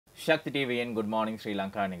Shakthi TV in Good Morning Sri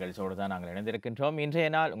Lanka நிகழ்ச்சியோடு தான் நாங்கள் இணைந்திருக்கின்றோம். இன்றைய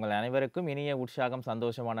நாள் உங்கள் அனைவருக்கும் இனிய உற்சாகம்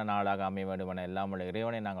சந்தோஷமான நாளாக அமைய வேண்டும் என எல்லாம் உள்ள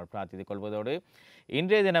இறைவனை நாங்கள் பிரார்த்தித்துக் கொள்வதோடு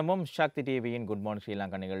இன்றைய தினமும் Shakthi TV in Good Morning Sri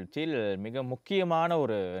Lanka நிகழ்ச்சியில் மிக முக்கியமான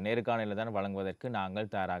ஒரு நேர்காணலை தான் வழங்குவதற்கு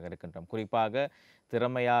நாங்கள் தயாராக இருக்கின்றோம். குறிப்பாக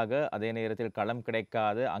திறமையாக அதே நேரத்தில் களம்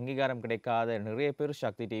கிடைக்காத அங்கீகாரம் கிடைக்காத நிறைய பேர்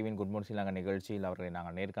Shakthi TV in Good Morning Sri Lanka நிகழ்ச்சியில் அவர்களை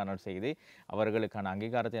நாங்கள் நேர்காணல் செய்து அவர்களுக்கான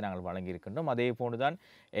அங்கீகாரத்தை நாங்கள் வழங்கியிருக்கின்றோம். அதே போன்றுதான்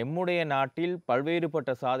எம்முடைய நாட்டில்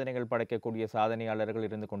பல்வேறுபட்ட சாதனைகள் படைக்கக்கூடிய சாதனையாளர்கள்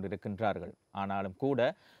இருந்து கொண்டிருக்கின்றார்கள். ஆனாலும்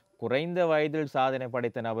கூட குறைந்த வயதில் சாதனை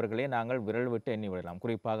படைத்த நபர்களே நாங்கள் விரல் விட்டு எண்ணி விடலாம்.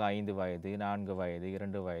 குறிப்பாக 5 வயது 4 வயது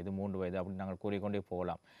 2 வயது 3 வயது அப்படின்னு நாங்கள் கூறிக்கொண்டே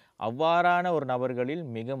போகலாம். அவ்வாறான ஒரு நபர்களில்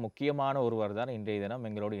மிக முக்கியமான ஒருவர் தான் இன்றைய தினம்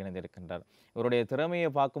எங்களோடு இணைந்திருக்கின்றார். இவருடைய திறமையை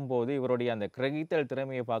பார்க்கும்போது இவருடைய அந்த கிரகித்தல்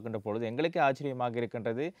திறமையை பார்க்கின்ற பொழுது எங்களுக்கே ஆச்சரியமாக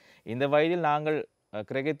இருக்கின்றது. இந்த வயதில் நாங்கள்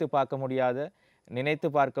கிரகித்து பார்க்க முடியாத நினைத்து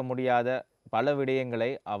பார்க்க முடியாத பல விடயங்களை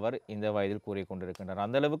அவர் இந்த வயதில் கூறிக்கொண்டிருக்கின்றார்.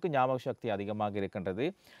 அந்த அளவுக்கு ஞாபக சக்தி அதிகமாக இருக்கின்றது.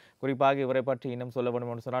 குறிப்பாக இவரை பற்றி இன்னும் சொல்ல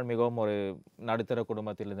வேண்டும் என்று சொன்னால் மிகவும் ஒரு நடுத்தர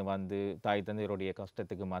குடும்பத்திலிருந்து வந்து தாய் தந்தையருடைய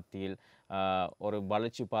கஷ்டத்துக்கு மத்தியில் ஒரு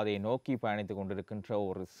வளர்ச்சி பாதையை நோக்கி பயணித்து கொண்டிருக்கின்ற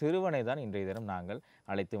ஒரு சிறுவனை தான் இன்றைய தினம் நாங்கள்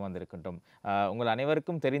அழைத்து வந்திருக்கின்றோம். உங்கள்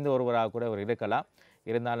அனைவருக்கும் தெரிந்த ஒருவராக கூட அவர் இருக்கலாம்.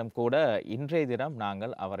 இருந்தாலும் கூட இன்றைய தினம்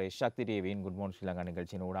நாங்கள் அவரை சக்தி டிவியின் குட் மார்னிங் ஸ்ரீலங்கா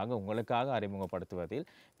நிகழ்ச்சியின் ஊடாக உங்களுக்காக அறிமுகப்படுத்துவதில்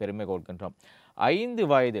பெருமை கொள்கின்றோம். 5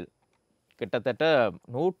 வயதில் கிட்டத்தட்ட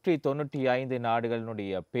 195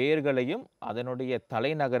 நாடுகளினுடைய பெயர்களையும் அதனுடைய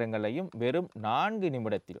தலைநகரங்களையும் வெறும் 4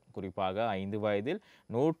 நிமிடத்தில், குறிப்பாக 5 வயதில்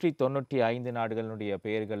 195 நாடுகளினுடைய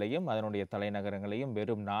பெயர்களையும் அதனுடைய தலைநகரங்களையும்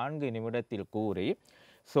வெறும் 4 நிமிடத்தில் கூறி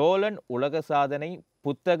சோழன் உலக சாதனை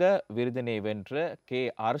புத்தக விருதினை வென்ற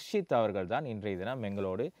𝗙𝗢𝗟𝗢𝗪 அவர்கள் தான் இன்றைய தினம்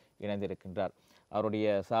எங்களோடு இணைந்திருக்கின்றார். அவருடைய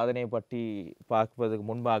சாதனை பற்றி பார்ப்பதற்கு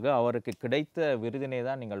முன்பாக அவருக்கு கிடைத்த விருதினை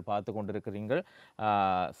தான் நீங்கள் பார்த்து கொண்டிருக்கிறீர்கள்.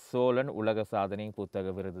 சோழன் உலக சாதனை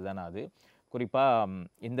புத்தக விருது தான் அது. குறிப்பாக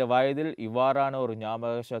இந்த வயதில் இவ்வாறான ஒரு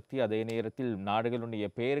ஞாபக சக்தி, அதே நேரத்தில் நாடுகளுடைய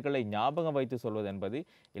பெயர்களை ஞாபகம் வைத்து சொல்வது என்பது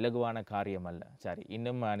இலகுவான காரியம் அல்ல. சரி,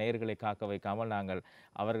 இன்னும் நேயர்களை காக்க வைக்காமல் நாங்கள்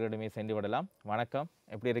அவர்களிடமே சென்று விடலாம். வணக்கம்,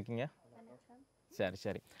 எப்படி இருக்கீங்க? சரி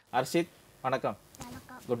சரி. அர்ஷித் வணக்கம்.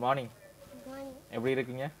 Good morning. எப்படி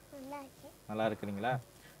இருக்கீங்க? நல்லா இருக்கிறீங்களா?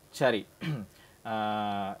 சரி,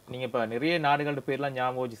 நீங்கள் இப்போ நிறைய நாடுகளோட பேர்லாம்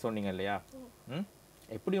ஞாபகம் வச்சு சொன்னீங்க இல்லையா?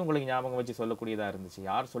 எப்படி உங்களுக்கு ஞாபகம் வச்சு சொல்லக்கூடியதாக இருந்துச்சு?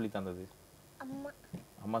 யார் சொல்லி தந்தது?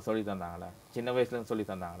 அம்மா சொல்லி தந்தாங்களா? சின்ன வயசுலேருந்து சொல்லி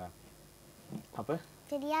தந்தாங்களா? அப்போ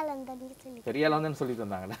பெரியாளந்தன்னு சொல்லி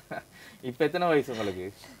தந்தாங்களா? இப்போ எத்தனை வயசு உங்களுக்கு?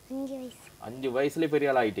 5 வயசுலேயே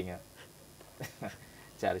பெரிய ஆள் ஆகிட்டீங்க.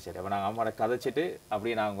 சரி சரி. அப்போ நாங்கள் அம்மாவோட கதைச்சிட்டு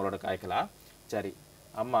அப்படியே நான் உங்களோட காய்க்கலாம். சரி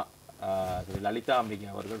அம்மா, லலிதா அம்பிகை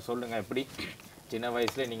அவர்கள் சொல்லுங்கள், எப்படி சின்ன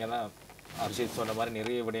வயசுல நீங்கள் தான் அர்ஷித் சொன்ன மாதிரி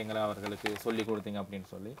நிறைய விடயங்களை அவர்களுக்கு சொல்லி கொடுத்தீங்க அப்படின்னு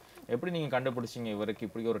சொல்லி, எப்படி நீங்கள் கண்டுபிடிச்சிங்க இவருக்கு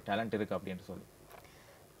இப்படி ஒரு டேலண்ட் இருக்குது அப்படின்னு சொல்லி?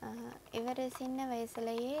 இவர் சின்ன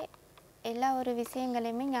வயசுலேயே எல்லா ஒரு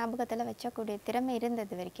விஷயங்களையுமே ஞாபகத்தில் வச்சக்கூடிய திறமை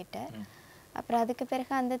இருந்தது இவர்கிட்ட. அப்புறம் அதுக்கு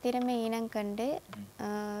பிறகு அந்த திறமை இனம் கண்டு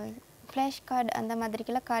ஃப்ளாஷ் கார்டு அந்த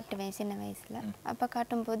மாதிரிக்கெல்லாம் காட்டுவேன் சின்ன வயசில். அப்போ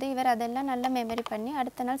காட்டும்போது இவர் அதெல்லாம் நல்லா மெமரி பண்ணி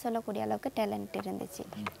அடுத்த நாள் சொல்லக்கூடிய அளவுக்கு டேலண்ட் இருந்துச்சு.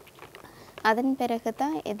 அதன் பிறகு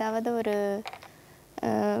தான் ஏதாவது ஒரு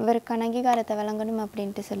இவருக்கான அங்கீகாரத்தை வழங்கணும்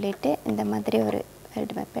அப்படின்ட்டு சொல்லிட்டு இந்த மாதிரி ஒரு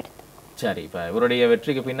வேர்ல்டு மேப் எடுத்தேன். சரி, இப்போ இவருடைய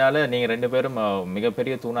வெற்றிக்கு பின்னால் நீங்கள் 2 பேரும்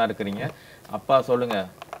மிகப்பெரிய தூணாக இருக்கிறீங்க. அப்பா சொல்லுங்கள்,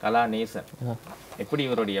 கலாநேசன், எப்படி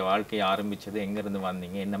இவருடைய வாழ்க்கையை ஆரம்பித்தது? எங்கேருந்து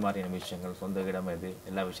வந்தீங்க? என்ன மாதிரியான விஷயங்கள், சொந்த இடம் எது,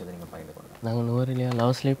 எல்லா விஷயத்தையும் நீங்கள் பகிர்ந்து கொள்ளலாம். நாங்கள் நூறுலையா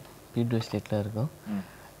லவ் ஸ்லீப் பீட் ஸ்டேட்டில் இருக்கோம்.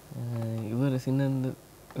 இவர்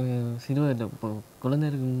சிறு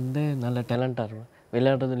குழந்தைகளுக்கு நல்ல டேலண்டாக இருக்கும்.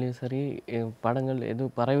 விளையாடுறதுலேயும் சரி, படங்கள்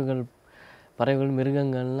எதுவும் பறவைகள்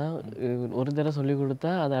மிருகங்கள்லாம் ஒரு தடவை சொல்லி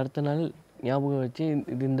கொடுத்தா அதை அடுத்த நாள் ஞாபகம் வச்சு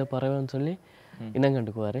இது இந்த பறவைன்னு சொல்லி இனம்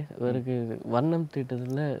கண்டுக்குவார். இவருக்கு வண்ணம்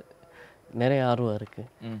தீட்டுறதுல நிறைய ஆர்வம் இருக்குது.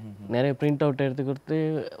 நிறைய பிரிண்ட் அவுட் எடுத்து கொடுத்து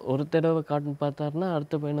ஒரு தடவை கார்ட்டூன் பார்த்தாருன்னா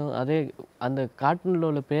அடுத்த பையனும் அதே அந்த கார்ட்டூனில்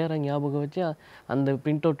உள்ள பேரை ஞாபகம் வச்சு அந்த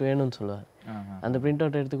பிரிண்ட் அவுட் வேணும்னு சொல்லுவார். அந்த பிரிண்ட்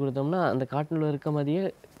அவுட் எடுத்து கொடுத்தோம்னா அந்த கார்ட்டூனில் இருக்க மாதிரியே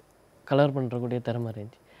கலர் பண்ணுறக்கூடிய திறமை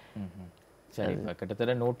இருந்துச்சு. சரி, இப்போ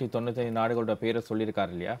கிட்டத்தட்ட 195 நாடுகளோட பேரை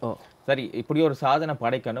சொல்லியிருக்காரு இல்லையா? சரி, இப்படி ஒரு சாதனை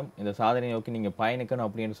படைக்கணும், இந்த சாதனையை நோக்கி நீங்கள் பயணிக்கணும்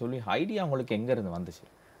அப்படின்னு சொல்லி ஐடியா உங்களுக்கு எங்கேருந்து வந்துச்சு?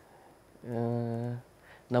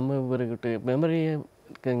 நம்ம இவர்கிட்ட மெமரியை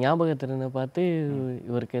ஞாபகத்திறனை பார்த்து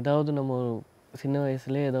இவருக்கு ஏதாவது நம்ம சின்ன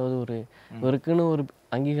வயசுலேயே ஏதாவது ஒரு இவருக்குன்னு ஒரு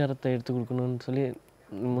அங்கீகாரத்தை எடுத்து கொடுக்கணும்னு சொல்லி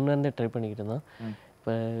முன்னே ட்ரை பண்ணிக்கிட்டு இருந்தோம்.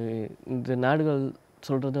 இப்போ இந்த நாடுகள்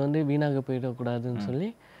சொல்கிறது வீணாக போயிடக்கூடாதுன்னு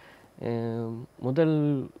சொல்லி முதல்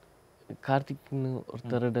கார்த்திக்னு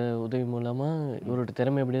ஒருத்தரோட உதவி மூலமாக இவரோட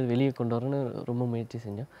திறமை எப்படியாவது வெளியே கொண்டு வரணும்னு ரொம்ப முயற்சி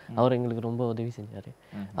செஞ்சோம். அவர் எங்களுக்கு ரொம்ப உதவி செஞ்சார்.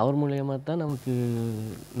 அவர் மூலியமாக தான் நமக்கு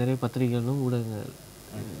நிறைய பத்திரிகைகளும் ஊடகங்கள்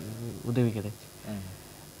உதவி கிடைச்சி.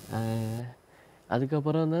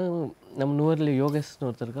 அதுக்கப்புறம் தான் நம்ம நுவர்லி யோகேஷ்னு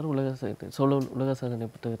ஒருத்தர் இருக்கார், உலக சாதனை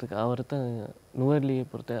புத்தகத்துக்கு அவர் தான் நுவர்லியை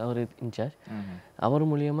பொறுத்த அவர் இன்சார்ஜ். அவர்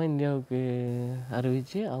மூலியமாக இந்தியாவுக்கு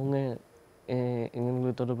அறிவித்து அவங்க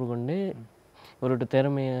எங்களுக்கு தொடர்பு கொண்டு இவரோட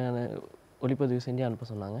திறமையான ஒளிப்பதிவு செஞ்சு அனுப்ப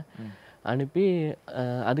சொன்னாங்க. அனுப்பி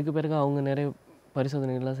அதுக்கு பிறகு அவங்க நிறைய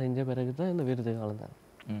பரிசோதனைகள்லாம் செஞ்ச பிறகு தான் இந்த விருது கலந்தாங்க.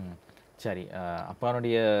 சரி,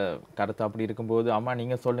 அப்பானுடைய கருத்து அப்படி இருக்கும்போது அம்மா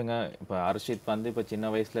நீங்கள் சொல்லுங்கள். இப்போ அர்ஷித் வந்து இப்போ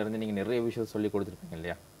சின்ன வயசுலேருந்து நீங்கள் நிறைய விஷயம் சொல்லி கொடுத்துருப்பீங்க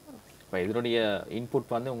இல்லையா? இப்போ இதனுடைய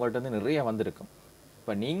இன்புட் வந்து உங்கள்கிட்ட வந்து நிறைய வந்திருக்கும்.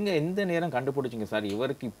 இப்போ நீங்கள் எந்த நேரம் கண்டுபிடிச்சிங்க சார்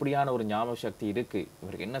இவருக்கு இப்படியான ஒரு ஞாபக சக்தி இருக்குது,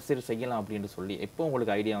 இவருக்கு என்ன சரி செய்யலாம் அப்படின்ட்டு சொல்லி எப்போ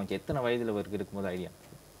உங்களுக்கு ஐடியா வந்துச்சு? எத்தனை வயதில் இவருக்கு இருக்கும்போது ஐடியா?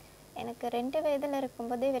 எனக்கு 2 வயதில்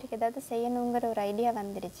இருக்கும்போது இவருக்கு ஏதாவது செய்யணுங்கிற ஒரு ஐடியா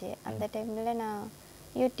வந்துடுச்சு. அந்த டைமில் நான்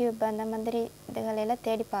யூடியூப் அந்த மாதிரி இதுகளெல்லாம்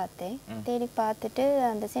தேடி பார்த்தேன். தேடி பார்த்துட்டு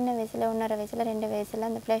அந்த சின்ன வயசில் 1.5 வயசில் 2 வயசில்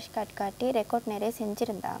அந்த ஃப்ளாஷ் கார்டு காட்டி ரெக்கார்ட் நிறைய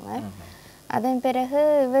செஞ்சுருந்தாங்க. அதன் பிறகு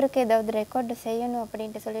இவருக்கு ஏதாவது ரெக்கார்டு செய்யணும்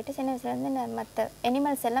அப்படின்ட்டு சொல்லிட்டு சின்ன வயசுலேருந்து நான் மற்ற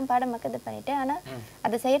அனிமல்ஸ் எல்லாம் பாடமாக்க இது பண்ணிட்டேன். ஆனால்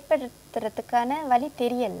அதை செயற்படுத்துறதுக்கான வழி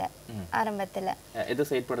தெரியலை ஆரம்பத்தில். எது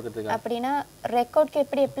செயற்படுத்துறதுக்கு அப்படின்னா ரெக்கார்டுக்கு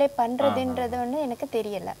எப்படி அப்ளை பண்ணுறதுன்றது ஒன்று எனக்கு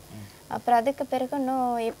தெரியலை. அப்புறம் அதுக்கு பிறகு இன்னும்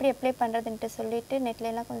எப்படி அப்ளை பண்ணுறதுன்ட்டு சொல்லிட்டு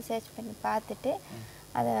நெட்லலாம் கொஞ்சம் சர்ச் பண்ணி பார்த்துட்டு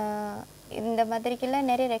அதை இந்த மாதிரிக்கெல்லாம்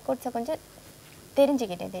நிறைய ரெக்கார்ட்ஸை கொஞ்சம்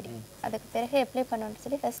தெரிஞ்சுக்கிட்டேன் தேடி. அதுக்கு பிறகு அப்ளை பண்ணணும்னு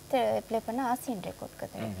சொல்லி ஃபஸ்ட்டு அப்ளை பண்ண ஆசியன் ரெக்கார்டுக்கு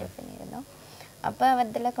தான் அப்ளை பண்ணியிருந்தோம். அப்போ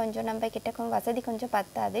அதில் கொஞ்சம் நம்ம கிட்ட வசதி கொஞ்சம்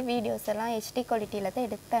பத்தாது, வீடியோஸ் எல்லாம் HD குவாலிட்டியில் தான்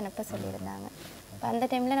எடுத்து அனுப்ப சொல்லியிருந்தாங்க. இப்போ அந்த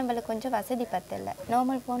டைமில் நம்மளுக்கு கொஞ்சம் வசதி பத்தலை,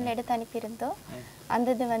 நார்மல் ஃபோனில் எடுத்து அனுப்பியிருந்தோம்.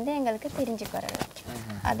 அந்த இது வந்து எங்களுக்கு தெரிஞ்சு வரல.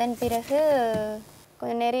 அதன் பிறகு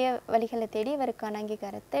கொஞ்சம் நிறைய வழிகளை தேடி இவருக்கான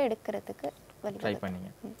அங்கீகாரத்தை எடுக்கிறதுக்கு ட்ரை பண்ணீங்க.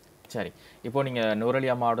 சரி, இப்போ நீங்கள்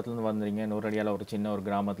நூரலியா மாவட்டத்துலேருந்து வந்தீங்க. நூரலியாவில் ஒரு சின்ன ஒரு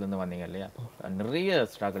கிராமத்துலேருந்து வந்தீங்க இல்லையா? நிறைய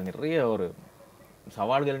ஸ்ட்ரகிள், நிறைய ஒரு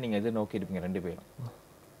சவால்கள் நீங்கள் எதிர்நோக்கி இருப்பீங்க 2 பேரும்,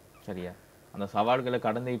 சரியா? அந்த சவால்களை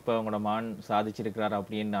கடந்து இப்போ உங்களோட மான் சாதிச்சிருக்கிறார்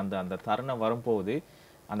அப்படின்னு அந்த தருணம் வரும்போது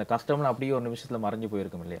அந்த கஷ்டம்லாம் அப்படியே ஒரு நிமிஷத்தில் மறைஞ்சு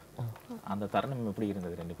போயிருக்கும் இல்லையா? அந்த தருணம் எப்படி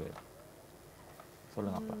இருந்தது 2 பேரும்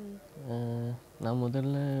சொல்லுங்க அப்பா. நான்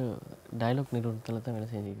முதல்ல டயலாக் நிறுவனத்தில் தான் வேலை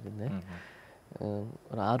செஞ்சுக்கிட்டு இருந்தேன்.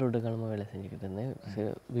 ஒரு 6 வருட காலமாக வேலை செஞ்சுக்கிட்டு இருந்தேன்.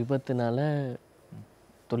 விபத்துனால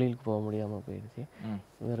தொழிலுக்கு போக முடியாமல் போயிடுச்சு.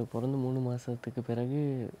 இவர் பிறந்து 3 மாதத்துக்கு பிறகு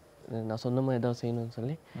நான் சொந்தமாக ஏதாவது செய்யணும்னு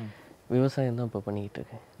சொல்லி விவசாயம் தான் இப்போ பண்ணிக்கிட்டு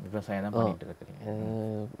இருக்கேன். விவசாயம் தான் பண்ணிகிட்டு இருக்கிறீங்க.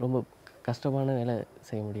 ரொம்ப கஷ்டமான வேலை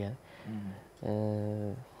செய்ய முடியாது.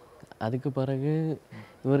 அதுக்கு பிறகு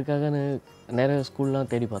இவருக்காக நிறைய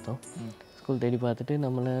ஸ்கூல்லாம் தேடி பார்த்தோம். ஸ்கூல் தேடி பார்த்துட்டு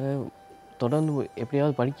நம்மளால் தொடர்ந்து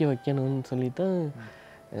எப்படியாவது படிக்க வைக்கணும்னு சொல்லி தான்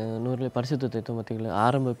நூறில் பரிசுத்த தத்துவ மத்தியில்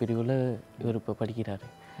ஆரம்ப பிரிவில் இவர் இப்போ படிக்கிறாரு.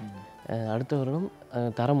 அடுத்த வருடம்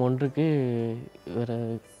தரம் 1க்கு இவர்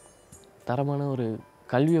தரமான ஒரு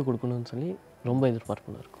கல்வியை கொடுக்கணும்னு சொல்லி ரொம்ப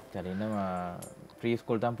எதிர்பார்ப்புல இருக்கும். சரி, இன்னும் ப்ரீ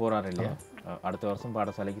ஸ்கூல் தான் போகிறாரு இல்லையா? அடுத்த வருஷம்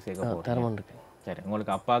பாடசாலைக்கு சேர்க்க போகிறோம். தரம் 1க்கு. சரி,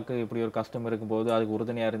 உங்களுக்கு அப்பாவுக்கு இப்படி ஒரு கஷ்டம் இருக்கும்போது அதுக்கு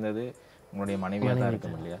உறுதுணையாக இருந்தது உங்களுடைய மனைவியாக தான்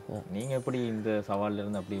இருக்கும் இல்லையா? நீங்கள் எப்படி இந்த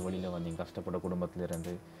சவாலிலிருந்து அப்படி வெளியில் வந்தீங்க? கஷ்டப்பட்ட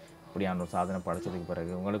குடும்பத்திலிருந்து இப்படியான ஒரு சாதனை படைச்சதுக்கு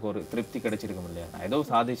பிறகு உங்களுக்கு ஒரு திருப்தி கிடைச்சிருக்கும் இல்லையா? ஏதோ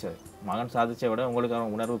சாதிச்ச மகன் சாதிச்சை விட உங்களுக்கு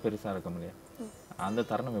உணர்வு பெருசாக இருக்கும் இல்லையா? அந்த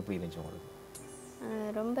தருணம் எப்படி இருந்துச்சு உங்களுக்கு?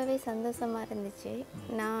 ரொம்பவே சந்தோஷமாக இருந்துச்சு.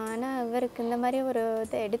 நான் ஆனால் இவருக்கு இந்த மாதிரி ஒரு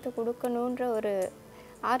இதை எடுத்து கொடுக்கணுன்ற ஒரு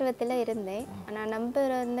ஆர்வத்தில் இருந்தேன். ஆனால் நம்ம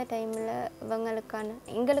இருந்த டைமில்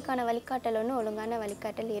எங்களுக்கான வழிகாட்டல் ஒன்றும் ஒழுங்கான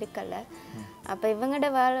வழிகாட்டல் இருக்கலை. அப்போ இவங்களோட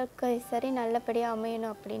வாழ்க்கை சரி நல்லபடியாக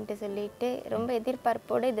அமையணும் அப்படின்ட்டு சொல்லிட்டு ரொம்ப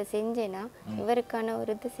எதிர்பார்ப்போடு இதை செஞ்சேன்னா இவருக்கான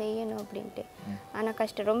ஒரு இது செய்யணும் அப்படின்ட்டு.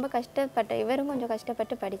 ஆனால் ரொம்ப கஷ்டப்பட்ட இவரும் கொஞ்சம்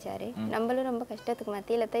கஷ்டப்பட்டு படித்தார். நம்மளும் ரொம்ப கஷ்டத்துக்கு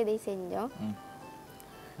மத்தியில் தான் இதை செஞ்சோம்.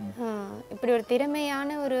 இப்படி ஒரு திறமையான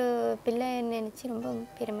ஒரு பிள்ளை நினைச்சு ரொம்ப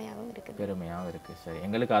பெருமையாகவும் இருக்குது. சரி,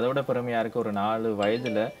 எங்களுக்கு அதோட பெருமையாக இருக்குது. ஒரு 4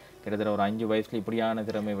 வயதில் கிட்டத்தட்ட ஒரு 5 வயசுல இப்படியான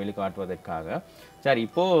திறமை வெளிக்காட்டுவதற்காக. சரி,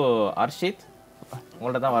 இப்போ அர்ஷித்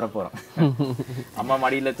உங்கள்ட்ட தான் வரப்போகிறோம். அம்மா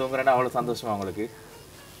மடியில் தூங்குறேன்னா அவ்வளோ சந்தோஷமா உங்களுக்கு?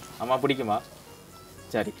 அம்மா பிடிக்குமா?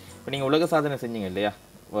 சரி, இப்போ நீங்கள் உலக சாதனை செஞ்சீங்க இல்லையா?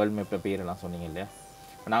 வேர்ல்டு மேப்பில் பேரெல்லாம் சொன்னீங்க இல்லையா?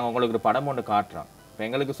 இப்போ நாங்கள் உங்களுக்கு ஒரு படம் ஒன்று காட்டுறோம். இப்போ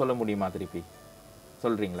எங்களுக்கு சொல்ல முடியுமா? திருப்பி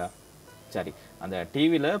சொல்கிறீங்களா? சரி, அந்த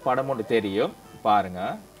டிவியில் படம் ஒன்று தெரியும்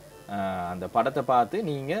பாருங்கள். அந்த படத்தை பார்த்து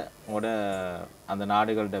நீங்கள் உங்களோட அந்த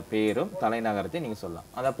நாடுகளோட பேரும் தலைநகரத்தையும் நீங்கள் சொல்லலாம்.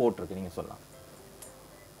 அதான் போட்டிருக்கு, நீங்கள் சொல்லலாம்.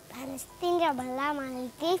 Palestine, Ramallah,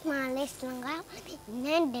 Maldives, Malaysia,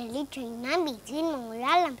 England, Delhi, China, Beijing,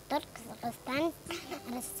 Mongolia, Lamptore, Kazakhstan,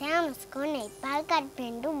 Russia, Moscow, Nepal,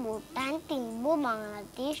 Kathmandu, Bhutan, Thimphu,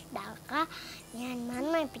 Bangladesh, Dhaka, Myanmar,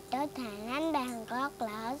 Naypyidaw, Thailand, Bangkok,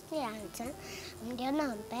 Laos, Laos, India,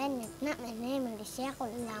 Phnom Penh, Vietnam, Malaysia,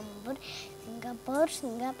 Kuala Lumpur, Singapore,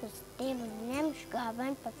 City, Vietnam,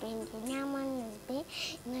 Gabon, Papua New Guinea, Mozambique,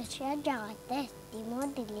 Indonesia, Jakarta, Timor,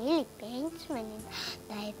 Delhi, Philippines,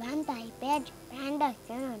 Manila, Taiwan, Taipei, Japan,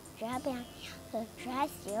 Pakistan, Australia,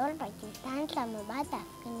 Seoul, Pakistan, Islamabad,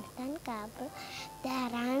 Afghanistan, Kabul,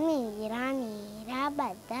 Tehran, Iran, Iraq,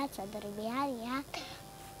 Baghdad, Saudi Arabia, Riyadh,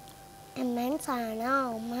 Yemen,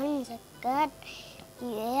 Sanaa, Oman, Muscat,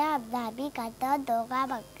 UAE, Abu Dhabi, Qatar, Doha,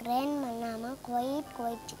 Bahrain, Manama, Kuwait,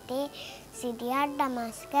 Kuwait City, Syria,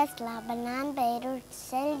 Damascus, Lebanon, Beirut,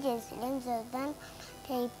 Israel, Jerusalem, Jordan,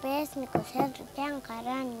 Taipei, Nicosia, Turkey,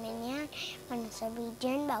 Ankara, Armenia,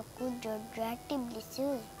 Azerbaijan, Baku, Georgia, Tbilisi,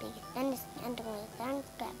 Uzbekistan, Turkmenistan,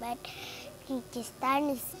 Kazakhstan, Kyrgyzstan,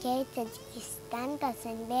 Uzbekistan, Tajikistan,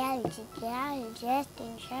 Kazakhstan, Algeria, Algiers,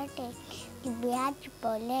 Tunisia, Libya,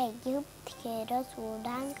 Tripoli, Egypt, Cairo,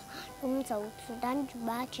 Sudan, South Sudan,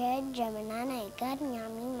 Juba, Chad, Jamaica, Niger,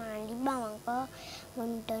 Niamey, Mali, Bamako,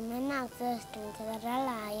 Montana, Naxos, Tanzania,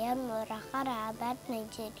 Lion, Morocco, Rabat,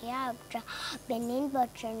 Nigeria, Abuja, Benin,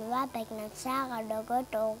 Botswana, Pakistan, Togo,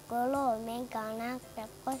 Togo, Lome, Ghana,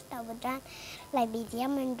 Costa Rica, Liberia,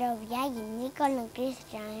 Monrovia, Guinea, Conakry,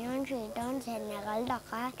 Sierra Leone, Senegal,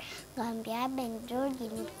 Dakar, Gambia, Banjul,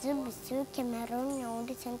 Guinea-Bissau, Cameroon,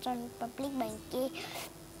 Yaoundé, Central Republic, Bangi,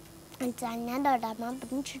 Tanzania, Dodoma,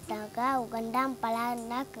 Togo, Uganda,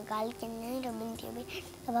 Kampala, Kigali, Kenya, Robinson,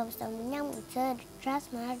 Tanzania, Missouri,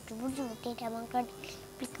 Eritrea, Djibouti, Democratic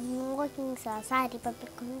Republic of Congo,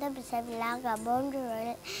 Republic of Brazzaville, Gabon,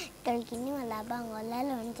 Guinea, Malawi, Angola,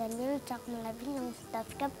 Mozambique, Czech Republic, South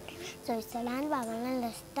Africa, Switzerland, Bahrain,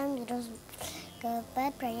 Liechtenstein,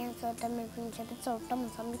 Cape Verde, Sao Tome e Príncipe, Sao Tomé,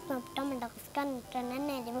 Moçambique, Madagascar,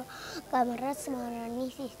 Nigeria, Comoros,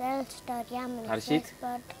 Mauritius, Seychelles, Australia, Malaysia.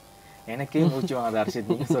 எனக்கே மூச்சு வாங்குது அர்ஷித்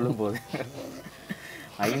நீங்க சொல்லும்போது.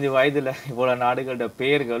 5 வயதுல இவ்வளவு நாடுகளோட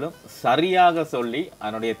பெயர்களும் சரியாக சொல்லி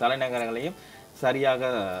அதனுடைய தலைநகரங்களையும் சரியாக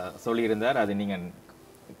சொல்லியிருந்தார். அது நீங்க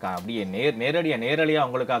அப்படியே நேரடியா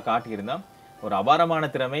உங்களுக்காக காட்டியிருந்தோம். ஒரு அபாரமான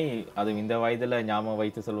திறமை. அது இந்த வயதுல ஞாபகம்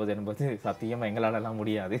வைத்து சொல்வது என்பது சத்தியமா எங்களாலலாம்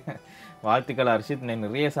முடியாது. வாழ்த்துக்கள் அர்ஷித்.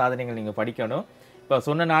 நிறைய சாதனைகள் நீங்க படிக்கணும். இப்போ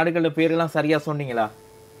சொன்ன நாடுகளோட பேரெல்லாம் சரியா சொன்னீங்களா,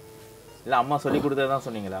 இல்லை அம்மா சொல்லி கொடுத்ததான்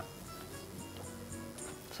சொன்னீங்களா?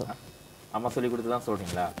 அம்மா சொல்லி கொடுத்து தான்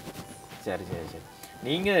சொல்கிறீங்களா? சரி சரி சரி.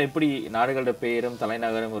 நீங்கள் எப்படி நாடுகளோட பேரும்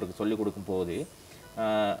தலைநகரம் ஒரு சொல்லிக் கொடுக்கும் போது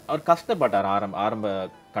அவர் கஷ்டப்பட்டார் ஆரம்ப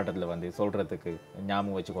கட்டத்தில் வந்து சொல்கிறதுக்கு,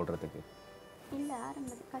 ஞாபகம் வச்சு கொள்றதுக்கு? இல்லை,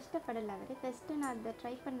 கஷ்டப்படலை அவர். ஃபஸ்ட்டு நான் அதை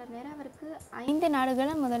ட்ரை பண்ணுற நேரம் அவருக்கு 5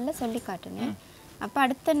 நாடுகளை முதல்ல சொல்லி காட்டினேன். அப்போ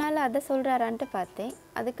அடுத்த நாள் அதை சொல்கிறாரான்ட்டு பார்த்தேன்.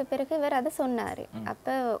 அதுக்கு பிறகு இவர் அதை சொன்னார்.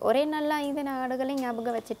 அப்போ ஒரே நாளில் 5 நாடுகளையும்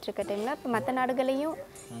ஞாபகம் வச்சிட்ருக்க டைமில் அப்போ மற்ற நாடுகளையும்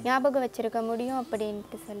ஞாபகம் வச்சுருக்க முடியும்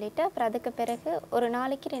அப்படின்ட்டு சொல்லிவிட்டு அப்புறம் அதுக்கு பிறகு ஒரு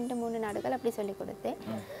நாளைக்கு 2-3 நாடுகள் அப்படி சொல்லி கொடுத்தேன்.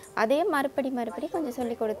 அதே மறுபடி கொஞ்சம்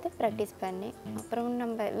சொல்லி கொடுத்து ப்ராக்டிஸ் பண்ணேன். அப்புறம்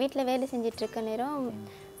நம்ம வீட்டில் வேலை செஞ்சிட்ருக்க நேரம்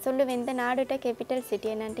சொல்லுவேன், இந்த நாடுகிட்ட கேபிட்டல் சிட்டி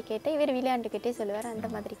என்னன்ட்டு கேட்டால் இவர் விளையாண்டுக்கிட்டே சொல்லுவார். அந்த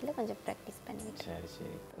மாதிரிக்குள்ள கொஞ்சம் ப்ராக்டிஸ் பண்ணுவேன். சரி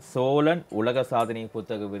சரி. சோழன் உலக சாதனை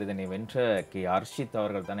புத்தக விருதினை வென்ற அர்ஷித்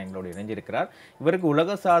அவர்கள் தான் எங்களோடு இணைஞ்சிருக்கிறார். இவருக்கு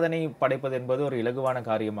உலக சாதனை படைப்பது என்பது ஒரு இலகுவான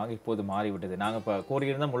காரியமாக இப்போது மாறிவிட்டது. நாங்கள் இப்போ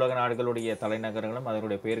கூறியிருந்தோம் உலக நாடுகளுடைய தலைநகரங்களும்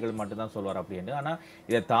அதனுடைய பெயர்கள் மட்டும்தான் சொல்வார் அப்படின்னு. ஆனால்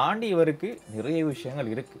இதை தாண்டி இவருக்கு நிறைய விஷயங்கள்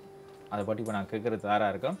இருக்குது. அதை பற்றி இப்போ நான் கேட்குறது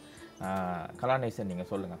தயாராக இருக்கோம். கலாநேசன், நீங்கள்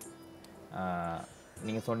சொல்லுங்கள்.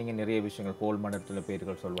 நீங்கள் சொன்னீங்க நிறைய விஷயங்கள், கோல் மண்டலத்தில்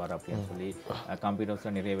பேர்கள் சொல்வார் அப்படின்னு சொல்லி,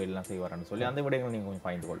 கம்ப்யூட்டர்ஸில் நிறைய வேலைலாம் செய்வார்னு சொல்லி, அந்த விடயங்கள் நீங்கள் கொஞ்சம்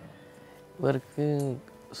பகிர்ந்து கொள்ளுங்கள். இவருக்கு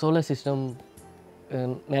சோலார் சிஸ்டம்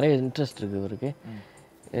நிறைய இன்ட்ரெஸ்ட் இருக்குது இவருக்கு.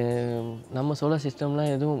 நம்ம சோலார்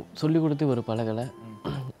சிஸ்டம்லாம் எதுவும் சொல்லி கொடுத்து இவர் பழகலை.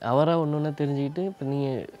 அவராக ஒன்று ஒன்று தெரிஞ்சுக்கிட்டு இப்போ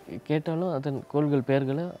நீங்கள் கேட்டாலும் அதன் கோள்கள்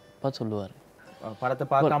பேர்களை பார்த்து சொல்லுவார். படத்தை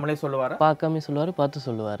பார்க்காமலே சொல்லுவார்? பார்க்காமே சொல்லுவார், பார்த்து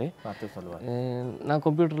சொல்லுவார். நான்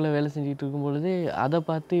கம்ப்யூட்டரில் வேலை செஞ்சுட்டு இருக்கும் பொழுது அதை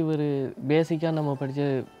பார்த்து இவர் பேசிக்காக நம்ம படித்த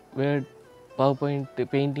வேர்ட், பவர் பாயிண்ட்,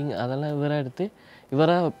 பெயிண்டிங் அதெல்லாம் இவராக எடுத்து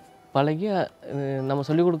இவராக பழகி நம்ம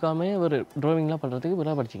சொல்லிக் கொடுக்காம இவர் ட்ராயிங்லாம் பண்ணுறதுக்கு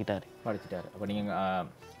இவராக படிச்சுக்கிட்டார். அப்போ நீங்கள்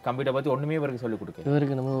கம்ப்யூட்டர் பற்றி ஒன்றுமே இவருக்கு சொல்லிக் கொடுக்க?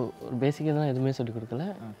 இவருக்கு நம்ம ஒரு பேசிக்காக தான் எதுவுமே சொல்லிக் கொடுக்கல.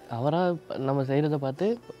 அவராக நம்ம செய்கிறத பார்த்து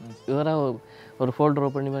இவராக ஒரு ஃபோல்டர்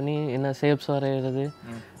ஓப்பன் பண்ணி என்ன ஷேப்ஸ் வரைகிறது,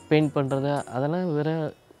 பெயிண்ட் பண்ணுறது அதெல்லாம் வேறு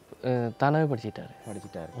தானாகவே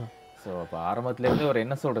படிச்சுட்டார். ஸோ அப்போ ஆரம்பத்துலேருந்து ஒரு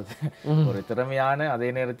என்ன சொல்கிறது, ஒரு திறமையான அதே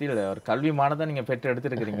நேரத்தில் ஒரு கல்விமானதை நீங்கள் பெற்று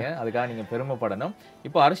எடுத்துருக்கிறீங்க. அதுக்காக நீங்கள் பெருமைப்படணும்.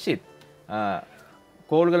 இப்போ அர்ஷித்,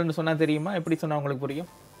 கோள்கள்னு சொன்னால் தெரியுமா? எப்படி சொன்னால் உங்களுக்கு புரியும்?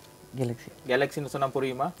 கேலக்ஸின்னு சொன்னால்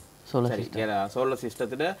புரியுமா? சோலார்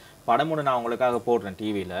சிஸ்டத்தில் படம் ஒன்று நான் உங்களுக்காக போடுறேன்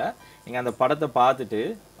டிவியில். நீங்கள் அந்த படத்தை பார்த்துட்டு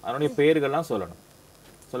அதனுடைய பேர்கள்லாம் சொல்லணும்.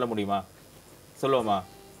 சொல்ல முடியுமா? சொல்லுவோமா?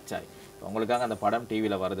 சரி, உங்களுக்காக அந்த படம்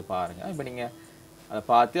டிவியில் வருது பாருங்கள். இப்போ நீங்கள் அதை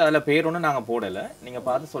பார்த்து அதில் பேர் ஒன்றும் நாங்கள் போடலை, நீங்கள்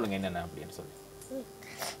பார்த்து சொல்லுங்கள் என்னென்ன அப்படின்னு சொல்லி.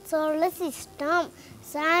 Solar System,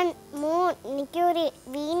 Sun, Moon, Mercury,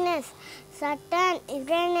 Venus, Saturn,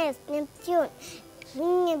 Uranus, Neptune,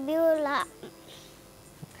 Nebula.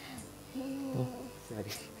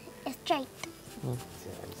 சரி, Straight.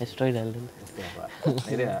 எஸ்ட்ராய்டு ஐலண்ட்.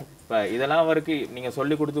 இப்போ இதெல்லாம் அவருக்கு நீங்கள்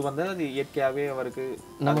சொல்லி கொடுத்து வந்தால் அது இயற்கையாகவே அவருக்கு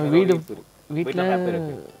நம்ம வீட்டில்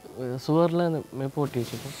சுவரில் அந்த மேப் ஓட்டி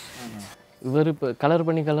வச்சுப்போம். இவர் இப்போ கலர்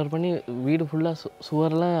பண்ணி வீடு ஃபுல்லாக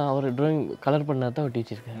சுவர்லாம் அவர் ட்ராயிங் கலர் பண்ணால் தான் ஒட்டி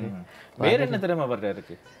வச்சுருக்காரு. வேறு என்ன திறமை அவர்கிட்ட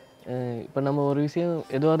இருக்குது? இப்போ நம்ம ஒரு விஷயம்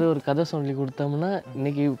ஏதாவது ஒரு கதை சொல்லி கொடுத்தோம்னா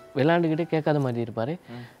இன்றைக்கி விளையாண்டுக்கிட்டே கேட்காத மாதிரி இருப்பார்.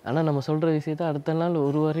 ஆனால் நம்ம சொல்கிற விஷயத்த அடுத்த நாள்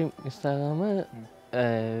ஒரு வரையும் மிஸ் ஆகாமல்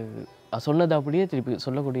சொன்னது அப்படியே திருப்பி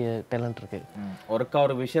சொல்லக்கூடிய டேலண்ட் இருக்குது.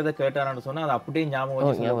 ஒரு விஷயத்தை கேட்டாரான்னு சொன்னால் அது அப்படியே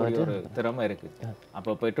ஞாபகம் ஒரு திறமை இருக்குது.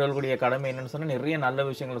 அப்போ பெற்றோர்களுடைய கடமை என்னன்னு சொன்னால் நிறைய நல்ல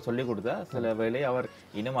விஷயங்களை சொல்லி கொடுத்தா சில வேளை அவர்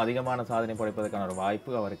இன்னும் அதிகமான சாதனை படைப்பதற்கான ஒரு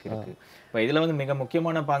வாய்ப்பு அவருக்கு இருக்குது. இப்போ இதில் வந்து மிக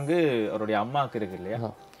முக்கியமான பங்கு அவருடைய அம்மாவுக்கு இருக்குது இல்லையா?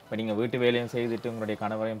 இப்போ நீங்கள் வீட்டு வேலையும் செய்துட்டு உங்களுடைய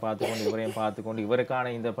கணவரையும் பார்த்துக்கொண்டு இவரையும் பார்த்துக்கொண்டு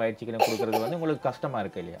இவருக்கான இந்த பயிற்சிகளை கொடுக்கறது வந்து உங்களுக்கு கஷ்டமாக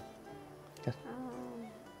இருக்கு இல்லையா?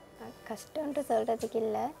 கஷ்டம்ன்ட்டு சொல்கிறதுக்கு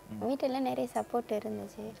இல்லை, வீட்டில் நிறைய சப்போர்ட்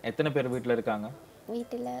இருந்துச்சு. எத்தனை பேர் வீட்டில் இருக்காங்க?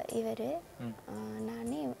 வீட்டில் இவர்,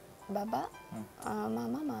 நானே, பாபா,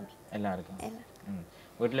 மாமா, மாமி எல்லாம் இருக்காங்க.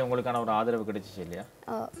 வீட்டில் உங்களுக்கான ஒரு ஆதரவு கிடைச்சிச்சு இல்லையா?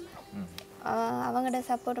 அவங்களோட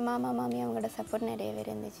சப்போர்ட், மாமா மாமி அவங்களோட சப்போர்ட் நிறையவே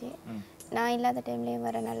இருந்துச்சு. நான் இல்லாத டைம்லேயும்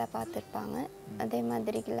வர நல்லா பார்த்துருப்பாங்க. அதே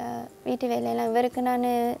மாதிரில வீட்டு வேலையெல்லாம் இவருக்கு நான்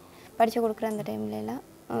படித்து கொடுக்குற அந்த டைம்லலாம்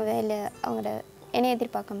வேலை அவங்களோட என்னை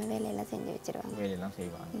எதிர்பார்க்காம வேலையெல்லாம் செஞ்சு வச்சுருவாங்க. வேலையெல்லாம்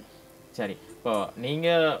செய்வாங்க. சரி, இப்போ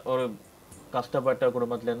நீங்கள் ஒரு கஷ்டப்பட்ட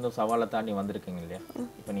குடும்பத்திலேருந்து சவாலை தாண்டி வந்திருக்கீங்க இல்லையா?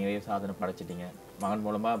 இப்போ நிறைய சாதனை படைச்சிட்டீங்க மகன்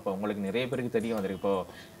மூலமாக. இப்போ உங்களுக்கு நிறைய பேருக்கு தெரிய வந்திருக்கு.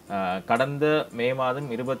 இப்போது கடந்த மே மாதம்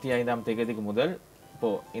 25ஆம் தேதிக்கு முதல்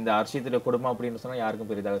இப்போது இந்த அர்ஷித்தோட குடும்பம் அப்படின்னு சொன்னால் யாருக்கும்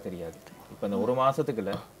பெரிதாக தெரியாது. இப்போ இந்த ஒரு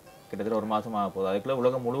மாதத்துக்குள்ள கிட்டத்தட்ட ஒரு மாதம் ஆக போகுது, அதுக்குள்ளே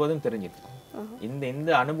உலகம் முழுவதும் தெரிஞ்சிட்டு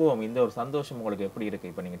இந்த அனுபவம், இந்த ஒரு சந்தோஷம் உங்களுக்கு எப்படி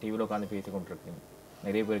இருக்குது? இப்போ நீங்கள் டிவியில் உட்காந்து பேசி கொண்டு இருக்கீங்க,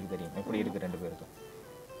 நிறைய பேருக்கு தெரியும், எப்படி இருக்குது ரெண்டு பேருக்கும்?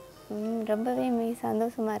 ரொம்பவே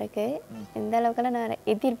சந்தோஷமாக இருக்குது. இந்த அளவுக்குலாம் நான்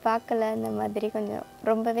எதிர்பார்க்கல. இந்த மாதிரி கொஞ்சம்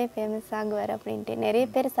ரொம்பவே ஃபேமஸ் ஆகுவார் அப்படின்ட்டு நிறைய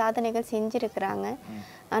பேர் சாதனைகள் செஞ்சுருக்குறாங்க.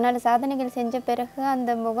 ஆனால் சாதனைகள் செஞ்ச பிறகு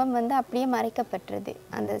அந்த முகம் வந்து அப்படியே மறைக்கப்பட்டுருது.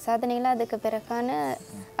 அந்த சாதனைகள் அதுக்கு பிறகான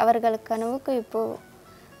அவர்களுக்கான ஊக்கம் இப்போது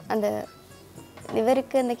அந்த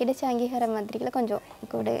இவருக்கு அந்த கிடைச்ச அங்கீகாரம் மாதிரில கொஞ்சம்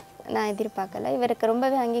கூட நான் எதிர்பார்க்கல. இவருக்கு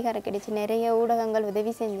ரொம்பவே அங்கீகாரம் கிடைச்சி நிறைய ஊடகங்கள்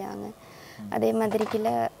உதவி செஞ்சாங்க. அதே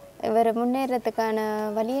மாதிரில இவர் முன்னேறதுக்கான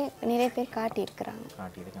வழியை நிறைய பேர் காட்டியிருக்கிறாங்க.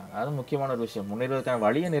 அது முக்கியமான ஒரு விஷயம். முன்னேறதுக்கான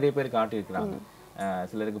வழியை நிறைய பேர் காட்டியிருக்கிறாங்க.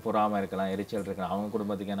 சிலருக்கு பொறாமல் இருக்கலாம், எரிச்சல் இருக்கலாம், அவங்க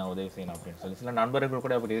குடும்பத்துக்கு நான் உதவி செய்யணும் அப்படின்னு சொல்லி சில நண்பர்கள்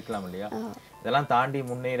கூட அப்படி இருக்கலாம் இல்லையா? இதெல்லாம் தாண்டி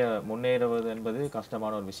முன்னேறுவது என்பது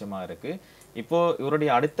கஷ்டமான ஒரு விஷயமா இருக்கு. இப்போ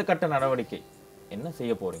இவருடைய அடுத்த கட்ட நடவடிக்கை என்ன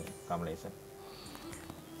செய்ய போறீங்க கமலேசன்?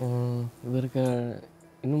 இவருக்கு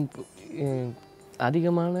இன்னும்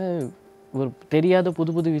அதிகமான ஒரு தெரியாத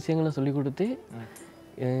புது புது விஷயங்களை சொல்லி கொடுத்து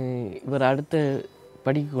இவர் அடுத்த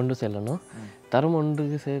படிக்கு கொண்டு செல்லணும். தரம்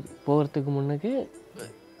ஒன்றுக்கு போகிறதுக்கு முன்னுக்கு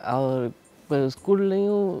அவர் இப்போ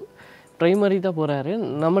ஸ்கூல்லையும் ப்ரைமரி தான் போகிறாரு.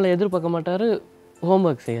 நம்மளை எதிர்பார்க்க மாட்டார்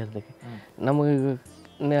ஹோம்ஒர்க் செய்கிறதுக்கு. நமக்கு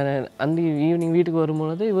அந்த ஈவினிங் வீட்டுக்கு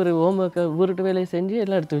வரும்பொழுது இவர் ஹோம்ஒர்க்கை இவர்கிட்ட வேலையை செஞ்சு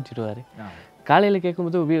எல்லாம் எடுத்து வச்சுடுவார். காலையில்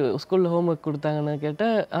கேட்கும்போது ஸ்கூலில் ஹோம்ஒர்க் கொடுத்தாங்கன்னு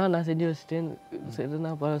கேட்டால் நான் செஞ்சு வச்சுட்டேன், சரி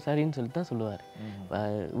நான் சரின்னு சொல்லி தான் சொல்லுவார்.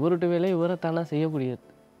 இவர்கிட்ட வேலையை இவரை தானாக செய்யக்கூடிய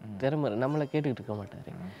திறமை நம்மளை கேட்டுக்கிட்டு இருக்க மாட்டார்.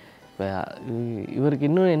 இப்போ இவருக்கு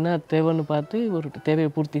இன்னும் என்ன தேவைன்னு பார்த்து இவர்கிட்ட தேவையை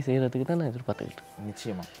பூர்த்தி செய்கிறதுக்கு தான் நான் எதிர்பார்த்துக்கிட்டு.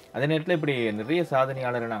 நிச்சயமாக. அதே நேரத்தில் இப்படி நிறைய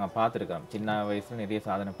சாதனையாளரை நாங்கள் பார்த்துருக்கோம். சின்ன வயசில் நிறைய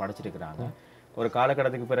சாதனை படைச்சிருக்கிறாங்க. ஒரு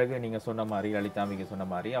காலகட்டத்துக்கு பிறகு நீங்கள் சொன்ன மாதிரி, லலிதாம்பிக்கு சொன்ன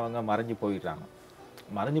மாதிரி அவங்க மறைஞ்சு போயிடுறாங்க.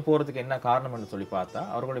 மறைஞ்சு போகிறதுக்கு என்ன காரணம்னு சொல்லி பார்த்தா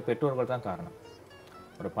அவர்களுடைய பெற்றோர்கள் தான் காரணம்.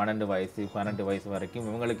 ஒரு 12 வயசு வரைக்கும்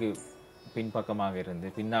இவங்களுக்கு பின்பக்கமாக இருந்து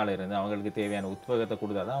பின்னால் இருந்து அவங்களுக்கு தேவையான உத்வேகத்தை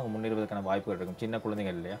கொடுத்தா தான் அவங்க முன்னேறுவதற்கான வாய்ப்புகள் இருக்கும். சின்ன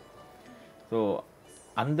குழந்தைகள் இல்லையா? ஸோ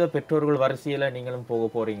அந்த பெற்றோர்கள் வரிசையில் நீங்களும் போக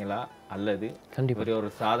போகிறீங்களா, அல்லது கண்டிப்பாக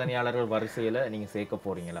ஒரு சாதனையாளர்கள் வரிசையில் நீங்கள் சேர்க்க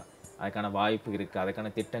போகிறீங்களா? அதுக்கான வாய்ப்பு இருக்குது,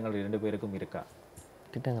 அதுக்கான திட்டங்கள் 2 பேருக்கும் இருக்கா?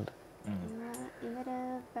 திட்டங்கள் இவரை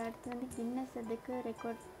அடுத்து வந்து கின்னஸ் அதுக்கு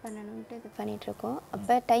ரெக்கார்ட் பண்ணணுன்ட்டு இது பண்ணிகிட்ருக்கோம்.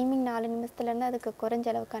 அப்போ டைமிங் 4 நிமிஷத்துலேருந்து அதுக்கு குறைஞ்ச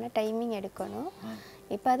அளவுக்கான டைமிங் எடுக்கணும்.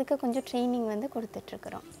 இப்போ அதுக்கு கொஞ்சம் ட்ரைனிங் வந்து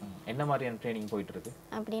கொடுத்துட்ருக்குறோம். என்ன மாதிரியான ட்ரைனிங் போயிட்டுருக்கு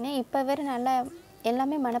அப்படின்னா இப்போ இவர் நல்லா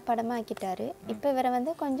எல்லாமே மனப்பாடமாக ஆக்கிட்டாரு. இப்போ இவரை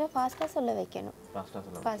வந்து கொஞ்சம் ஃபாஸ்ட்டாக சொல்ல வைக்கணும்.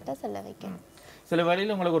 ஃபாஸ்ட்டாக சொல்ல வைக்கணும். சில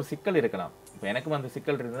வேளையில் உங்களுக்கு ஒரு சிக்கல் இருக்கலாம். இப்போ எனக்கும் அந்த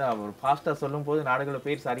சிக்கல் இருந்தது. அவர் ஃபாஸ்ட்டாக சொல்லும் போது நாடுகளில்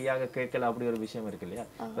பேர் சரியாக கேட்கல, அப்படி ஒரு விஷயம் இருக்கு இல்லையா?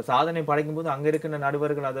 இப்போ சாதனை படைக்கும் போது அங்கே இருக்கிற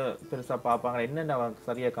நடுவர்கள் அதை பெருசாக பார்ப்பாங்க, என்னென்ன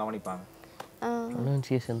சரியாக கவனிப்பாங்க?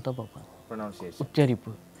 ப்ரொனவுன்சியேஷன் தான் பார்ப்பாங்க. ப்ரொனவுன்சியேஷன்,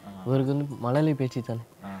 உச்சரிப்பு. இவருக்கு வந்து மழலை பேச்சு தானே.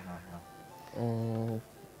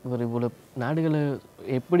 இவர் இவ்வளோ நாடுகளை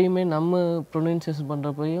எப்படியுமே நம்ம ப்ரொனவுன்சியேஷன்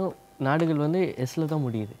பண்ணுறப்பையும் நாடுகள் வந்து எஸ்ஸில் தான்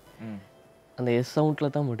முடியுது, அந்த எஸ்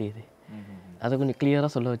சவுண்டில் தான் முடியுது. அதை கொஞ்சம்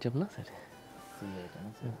கிளியராக சொல்ல வச்சோம்னா சரி.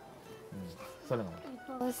 சொல்லுங்கள்.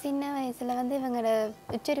 இப்போது சின்ன வயசில் வந்து இவங்களோட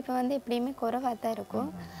உச்சரிப்பு வந்து எப்படியுமே குறைவாக தான் இருக்கும்.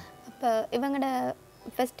 இப்போ இவங்களோட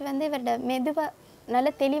ஃபர்ஸ்ட் வந்து இவரோட மெதுவாக நல்ல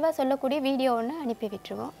தெளிவாக சொல்லக்கூடிய வீடியோ ஒன்று அனுப்பி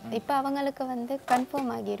விட்டுருவோம். இப்போ அவங்களுக்கு வந்து கன்ஃபார்ம்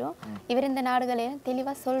ஆகிரும் இவர் இந்த நாடுகளையும்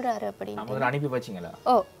தெளிவாக சொல்கிறாரு அப்படின்னு அனுப்பி வச்சிங்களா?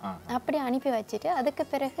 ஓ அப்படி அனுப்பி வச்சுட்டு அதுக்கு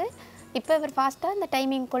பிறகு இப்போ இவர் ஃபாஸ்ட்டாக அந்த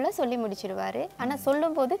டைமிங்குள்ளே சொல்லி முடிச்சிடுவார். ஆனால்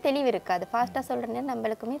சொல்லும்போது தெளிவு இருக்காது. ஃபாஸ்ட்டாக சொல்கிறேன்னு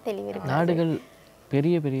நம்மளுக்குமே தெளிவு இருக்காது. நாடுகள்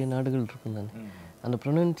பெரிய பெரிய நாடுகள் இருக்கும் தானே, அந்த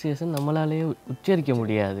ப்ரொனன்சியேஷன் நம்மளாலேயே உச்சரிக்க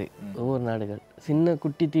முடியாது. ஒவ்வொரு நாடுகள் சின்ன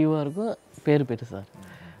குட்டி தீவாக இருக்கும், பேர் பெருசாக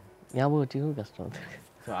ஞாபகம் வச்சுக்கவும் கஷ்டம்.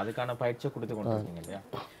 ஸோ அதுக்கான பயிற்சியை கொடுத்து கொண்டு இருக்கீங்க இல்லையா?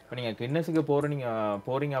 இப்போ நீங்கள் கின்னஸுக்கு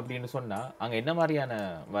போகிறீங்க அப்படின்னு சொன்னால் அங்கே என்ன மாதிரியான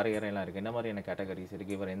வரையறையெல்லாம் இருக்குது, என்ன மாதிரியான கேட்டகரிஸ்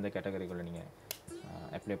இருக்குது, இவர் எந்த கேட்டகரிக்குள்ளே நீங்கள்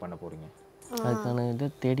அப்ளை பண்ண போகிறீங்க? அதுக்கான இதை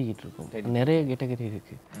தேடிக்கிட்டு இருக்கோம். நிறைய கேட்டகரி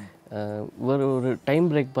இருக்குது. ஒரு டைம்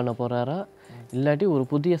பிரேக் பண்ண போகிறாரா இல்லாட்டி ஒரு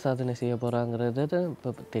புதிய சாதனை செய்ய போகிறாங்கிறத இப்போ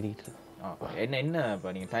தேடிக்கிட்டு இருக்கோம். என்ன இப்போ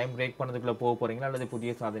நீங்கள் டைம் பிரேக் பண்ணதுக்குள்ளே போக போகிறீங்களா அல்லது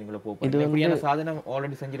புதிய சாதனைக்குள்ளே போக போகிறீங்களா? இப்படியான சாதனை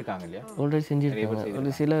ஆல்ரெடி செஞ்சுருக்காங்க இல்லையா? ஆல்ரெடி செஞ்சுருக்காங்க.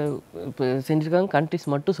 ஒரு சில இப்போ செஞ்சுருக்காங்க, கண்ட்ரிஸ்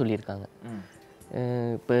மட்டும் சொல்லியிருக்காங்க.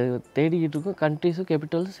 இப்போ தேடிக்கிட்டு இருக்கோம். கண்ட்ரிஸும்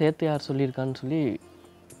கேபிட்டல்ஸும் சேர்த்து யார் சொல்லியிருக்கான்னு சொல்லி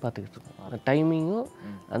பார்த்துக்கிட்டு இருக்கோம். அந்த டைமிங்கும்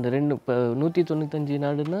அந்த ரெண்டு இப்போ 195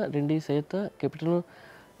 நாடுனா ரெண்டையும் சேர்த்தா கேபிட்டலும்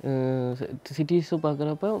சிட்டிஸும்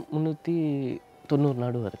பார்க்குறப்ப 390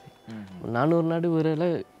 நாடு வருது. 400 நாடு வரையில்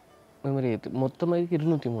மெமரி மொத்தமாக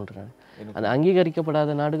 203 நாடு. அந்த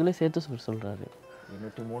அங்கீகரிக்கப்படாத நாடுகளே சேர்த்து சொல்கிறாரு.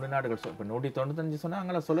 203 நாடுகள். இப்போ 195 சொன்னால்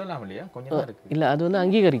அங்கே சொல்லலாம் இல்லையா? கொஞ்சம் தான் இருக்குது. இல்லை, அது வந்து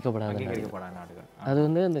அங்கீகரிக்கப்படாத நாடுகள். அது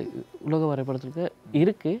வந்து அந்த உலக வரைபடத்துக்கு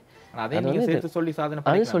இருக்குது. அதே நீங்கள் சேர்த்து சொல்லி சாதனை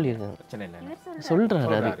அது சொல்லியிருக்காங்க. பிரச்சனை இல்லை,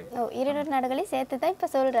 சொல்கிறாரு. அது 200 நாடுகளையும் சேர்த்து தான் இப்போ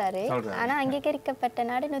சொல்கிறாரு. ஆனால் அங்கீகரிக்கப்பட்ட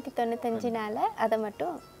நாடு 195னால அதை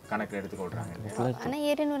மட்டும் கணக்கில் எடுத்துக்கொள்கிறாங்க. ஆனால்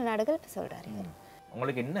 200 நாடுகள் இப்போ சொல்கிறாரு.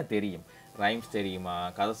 உங்களுக்கு என்ன தெரியும்? ரைம்ஸ் தெரியுமா?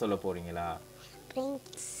 கதை சொல்ல போகிறீங்களா?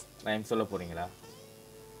 ரைம்ஸ் சொல்ல போகிறீங்களா?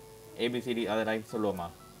 ஏபிசிடி அதை ரைம்ஸ் சொல்லுவோமா?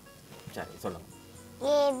 சரி சொல்லுங்க.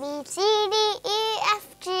 ABCD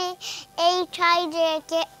EFG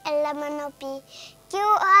HIJK LMNOP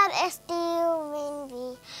QRSTUVV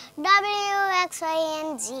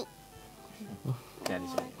WXYZ. சரி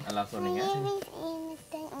சரி, நல்லா சொன்னீங்க.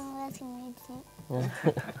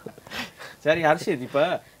 சரி ஹர்ஷித், இப்போ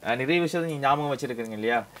நிறைய விஷயத்தை நீங்கள் ஞாபகம் வச்சுருக்கிறீங்க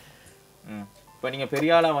இல்லையா? இப்போ நீங்கள்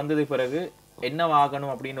பெரிய ஆளாக வந்தது பிறகு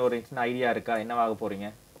என்னவாகணும் அப்படின்னு ஒரு சின்ன ஐடியா இருக்கா? என்னவாக போகிறீங்க?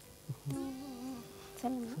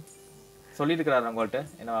 சொல்லியிருக்கிறார் உங்கள்கிட்ட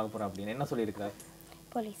என்னவாக போகிறோம் அப்படின்னு? என்ன சொல்லியிருக்கிறார்?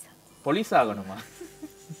 போலீஸ் ஆகணுமா?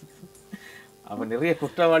 அப்போ நிறைய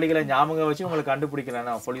குற்றவாளிகளை ஞாபகம் வச்சு உங்களுக்கு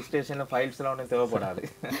கண்டுபிடிக்கலன்னா போலீஸ் ஸ்டேஷனில் ஃபைல்ஸ்லாம் ஒன்றும் தேவைப்படாது.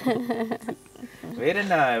 வேற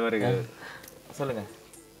என்ன இவருக்கு சொல்லுங்க.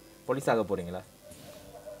 போலீஸ் ஆக போறீங்களா?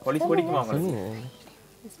 போலீஸ் பிடிக்குமா உங்களுக்கு?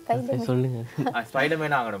 சொல்லுங்க.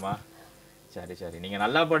 ஸ்பைடர்மேன் ஆகணுமா? சரி சரி, நீங்க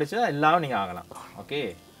நல்லா படிச்சா எல்லாம் நீங்க ஆகலாம். ஓகே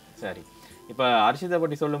சரி. இப்போ ஹர்ஷிதை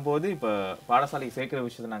பற்றி சொல்லும்போது இப்போ பாடசாலைக்கு சேர்க்கிற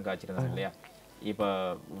விஷயத்தை நாங்கள் காய்ச்சிருந்தோம் இல்லையா? இப்போ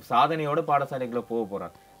சாதனையோட பாடசாலைக்குள்ள போக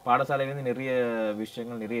போறார். பாடசாலையிலேருந்து நிறைய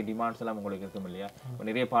விஷயங்கள், நிறைய டிமாண்ட்ஸ் எல்லாம் உங்களுக்கு இருக்கும் இல்லையா? இப்போ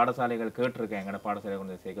நிறைய பாடசாலைகள் கேட்டிருக்கேன் எங்களோட பாடசாலை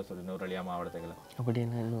கொண்டு சேர்க்க சொல்லி நூறலியா மாவட்டத்துக்குள்ள.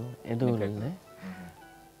 அப்படின்னா இன்னும் எதுவும் இல்லை.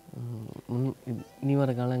 இனி வர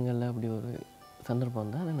காலங்களில் அப்படி ஒரு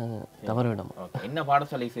சந்தர்ப்பம் தான் அதை நாங்கள் தவற விடோம். என்ன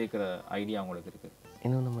பாடசாலை சேர்க்குற ஐடியா உங்களுக்கு இருக்குது?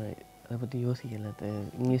 இன்னும் நம்ம அதை பற்றி யோசிக்கல.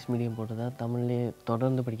 இங்கிலீஷ் மீடியம் போட்டதா தமிழ்லேயே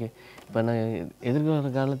தொடர்ந்து படிக்க. இப்போ நான் எதிர்கால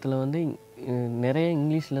காலத்தில் வந்து நிறைய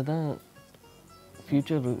இங்கிலீஷில் தான்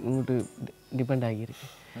ஃப்யூச்சர் இங்கிட்டு டிபெண்ட் ஆகியிருக்கு.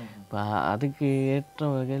 இப்போ அதுக்கு ஏற்ற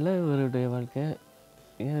வகையில் இவருடைய வாழ்க்கையை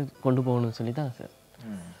கொண்டு போகணும்னு சொல்லி தான் சார்.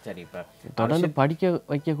 சரி, இப்போ தொடர்ந்து படிக்க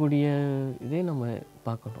வைக்கக்கூடிய இதே நம்ம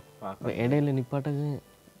பார்க்கணும். இப்போ இடையில நிப்பாட்டது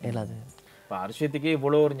இயலாது. இப்போ ஹர்ஷித்துக்கே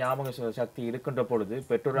இவ்வளோ ஒரு ஞாபக சக்தி இருக்கின்ற பொழுது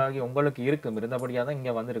பெற்றோராகி உங்களுக்கு இருக்கும் இருந்தபடியாக தான்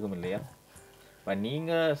இங்கே வந்திருக்கும் இல்லையா? இப்போ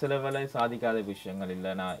நீங்கள் சில வேலை சாதிக்காத விஷயங்கள்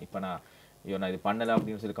இல்லை, நான் ஐயோ நான் இது பண்ணலை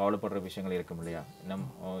அப்படின்னு சொல்லி கவலைப்படுற விஷயங்கள் இருக்கும் இல்லையா?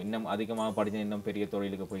 இன்னும் அதிகமாக படித்து இன்னும் பெரிய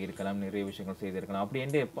தொழிலுக்கு போயிருக்கலாம், நிறைய விஷயங்கள் செய்திருக்கலாம். அப்படி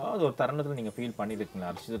என்று எப்பாவது ஒரு தருணத்தில் நீங்கள் ஃபீல் பண்ணியிருக்கீங்களா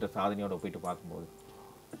ஹர்ஷித்தோட சாதனையோட போயிட்டு பார்க்கும்போது?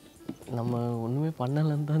 நம்ம ஒன்றுமே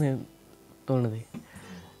பண்ணலைன்னு தான் தோணுது.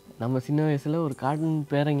 நம்ம சின்ன வயசில் ஒரு கார்ட்டூன்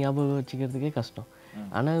பேரை ஞாபகம் வச்சுக்கிறதுக்கே கஷ்டம்.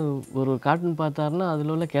 ஆனால் ஒரு கார்ட்டூன் பார்த்தாருன்னா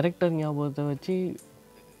அதில் உள்ள கேரக்டர் ஞாபகத்தை வச்சு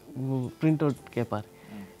பிரிண்ட் அவுட் கேட்பார்.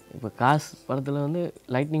 இப்போ காஸ் படத்தில் வந்து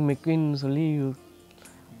லைட்னிங் மெக்வீன் சொல்லி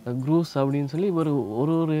க்ரூஸ் அப்படின்னு சொல்லி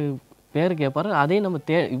ஒரு பேர் கேட்பார். அதே நம்ம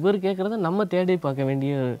இவர் கேட்குறத நம்ம தேடி பார்க்க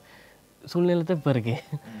வேண்டிய சூழ்நிலை தான் இப்போ இருக்கு.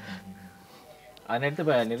 அதை எடுத்து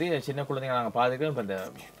இப்போ நிறைய சின்ன குழந்தைங்க நாங்கள் பார்த்துக்கிறோம். இப்போ இந்த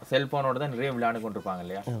செல்ஃபோனோட தான் நிறைய விளையாண்டு கொண்டிருப்பாங்க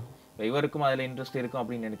இல்லையா? இப்போ இவருக்கும் அதில் இன்ட்ரெஸ்ட் இருக்கும்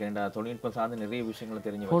அப்படின்னு நினைக்கிறேன். தொழில்நுட்பம் சார்ந்து நிறைய விஷயங்களை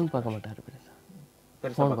தெரிஞ்சு ஃபோன் பார்க்க மாட்டார்.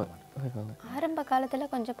 ஆரம்ப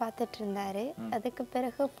காலத்தில் கொஞ்சம் பார்த்துட்டு இருந்தார். அதுக்கு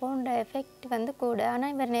பிறகு ஃபோனோட எஃபெக்ட் வந்து கூட.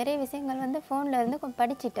 ஆனால் இவர் நிறைய விஷயங்கள் வந்து ஃபோனில் இருந்து கொஞ்சம்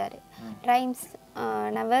படிச்சுட்டார். ரைம்ஸ்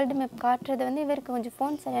நான் வேர்ல்டு மேப் காட்டுறது வந்து இவருக்கு கொஞ்சம்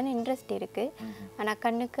ஃபோன் சரியான இன்ட்ரெஸ்ட் இருக்குது. ஆனால்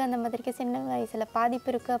கண்ணுக்கு அந்த மாதிரிக்கு சின்ன வயசில் பாதிப்பு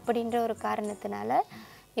இருக்குது அப்படின்ற ஒரு காரணத்தினால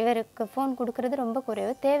இவருக்கு ஃபோன் கொடுக்கறது ரொம்ப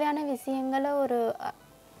குறைவு. தேவையான விஷயங்களை ஒரு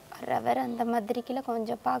அவர் அந்த மாதிரிக்கில்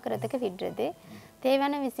கொஞ்சம் பார்க்குறதுக்கு விடுறது.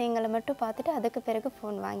 தேவையான விஷயங்களை மட்டும் பார்த்துட்டு அதுக்கு பிறகு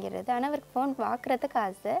ஃபோன் வாங்கிடுறது. ஆனால் அவருக்கு ஃபோன் பார்க்குறதுக்கு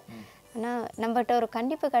ஆசை. ஆனால் நம்மகிட்ட ஒரு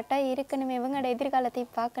கண்டிப்பு கட்டாயம் இருக்கணுமே, இவங்களோட எதிர்காலத்தை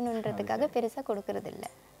பார்க்கணுன்றதுக்காக பெருசாக கொடுக்கறது இல்லை.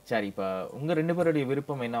 சரி, இப்போ உங்கள் 2 பேருடைய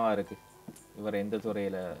விருப்பம் என்னவா இருக்கு? இவர் எந்த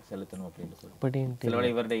துறையில் செலுத்தணும் அப்படின்னு சொல்லி சில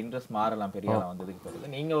இவருடைய இன்ட்ரெஸ்ட் மாறலாம் பெரிய ஆளாக வந்ததுக்கு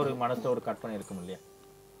பிறகு. நீங்கள் ஒரு மனசில் ஒரு கற்பனை இருக்கும் இல்லையா,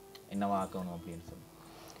 என்னவா ஆக்கணும் அப்படின்னு சொல்லி?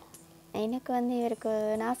 எனக்கு வந்து இவருக்கு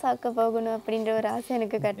நாசாக்க போகணும் அப்படின்ற ஒரு ஆசை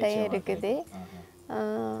எனக்கு கட்டாயம் இருக்குது.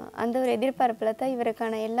 அந்த ஒரு எதிர்பார்ப்பில் தான்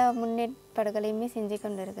இவருக்கான எல்லா முன்னேற்பாடுகளையுமே செஞ்சு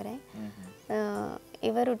கொண்டு இருக்கிறேன்.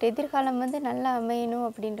 இவருடைய எதிர்காலம் வந்து நல்லா அமையணும்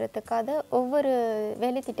அப்படின்றதுக்காக ஒவ்வொரு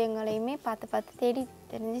வேலை திட்டங்களையுமே பார்த்து தேடி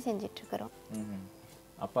தெரிஞ்சு செஞ்சிட்ருக்கிறோம்.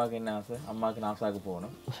 அப்பாவுக்கு என்ன ஆசை? அம்மாவுக்கு நாசாக்கு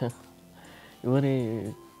போகணும். இவர்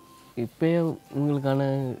இப்போயே உங்களுக்கான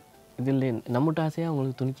இதில் நம்மகிட்ட ஆசையாக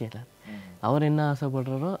உங்களுக்கு துணிக்கல. அவர் என்ன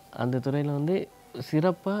ஆசைப்படுறாரோ அந்த துறையில் வந்து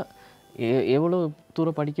சிறப்பாக எவ்வளோ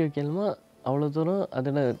தூரம் படிக்க வைக்கணுமோ அவ்வளோ தூரம்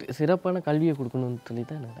அதில் சிறப்பான கல்வியை கொடுக்கணும்னு சொல்லி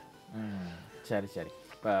தான் நான். சரி சரி.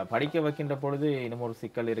 இப்போ படிக்க வைக்கின்ற பொழுது இன்னும் ஒரு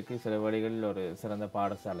சிக்கல் இருக்குது. சில வழிகளில் ஒரு சிறந்த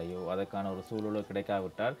பாடசாலையோ அதற்கான ஒரு சூழலோ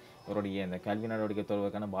கிடைக்காவிட்டால் இவருடைய இந்த கல்வி நடவடிக்கை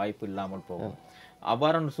தொடர்வதற்கான வாய்ப்பு இல்லாமல் போகும்.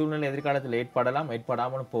 அவ்வாறான சூழ்நிலை எதிர்காலத்தில் ஏற்படலாம்,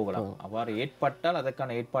 ஏற்படாமலும் போகலாம். அவ்வாறு ஏற்பட்டால்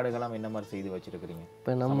அதற்கான ஏற்பாடுகளாம் என்ன மாதிரி செய்து வச்சிருக்கிறீங்க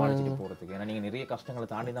இப்போ சமாளிச்சுட்டு போகிறதுக்கு? ஏன்னா நீங்கள் நிறைய கஷ்டங்களை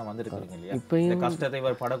தாண்டி தான் வந்திருக்கிறீங்க இல்லையா? இந்த கஷ்டத்தை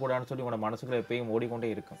இவர் படக்கூடாதுன்னு சொல்லி உங்களோட மனசுக்குள்ள எப்பயும்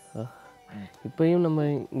ஓடிக்கொண்டே இருக்கும். இப்பயும் நம்ம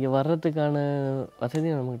இங்கே வர்றதுக்கான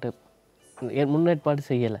வசதியை நம்மகிட்ட முன்னேற்பாடு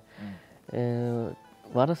செய்யலை.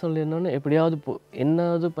 வர சொல்லியிருந்தோன்னே எப்படியாவது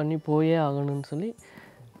என்னாவது பண்ணி போயே ஆகணும்னு சொல்லி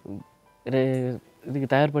இதுக்கு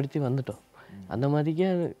தயார்படுத்தி வந்துட்டோம். அந்த மாதிரிக்கே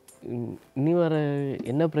இனி வர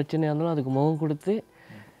என்ன பிரச்சனையாக இருந்தாலும் அதுக்கு முகம் கொடுத்து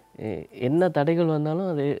என்ன தடைகள் வந்தாலும்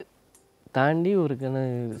அதை தாண்டி ஒரு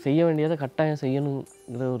செய்ய வேண்டியதை கட்டாயம்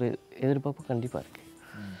செய்யணுங்கிற ஒரு எதிர்பார்ப்பு கண்டிப்பாக இருக்குது.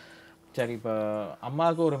 சரி, இப்போ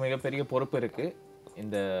அம்மாவுக்கு ஒரு மிகப்பெரிய பொறுப்பு இருக்குது.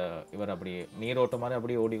 இந்த இவர் அப்படி நீரோட்டம் மாதிரி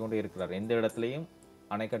அப்படியே ஓடிக்கொண்டே இருக்கிறார். எந்த இடத்துலையும்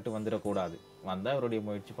அணைக்கட்டு வந்துடக்கூடாது. வந்தால் அவருடைய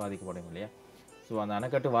முயற்சி பாதிக்கப்படும் இல்லையா? ஸோ அந்த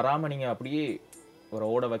அணைக்கட்டு வராமல் நீங்கள் அப்படியே ஒரு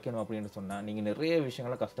ஓட வைக்கணும் அப்படின்னு சொன்னால் நீங்கள் நிறைய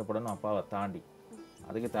விஷயங்களை கஷ்டப்படணும் அப்பாவை தாண்டி.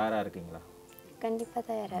 அதுக்கு தயாராக இருக்கீங்களா? கண்டிப்பாக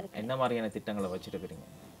தயாராக இருக்கு. என்ன மாதிரியான திட்டங்களை வச்சுருக்கிறீங்க?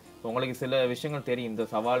 உங்களுக்கு சில விஷயங்கள் தெரியும், இந்த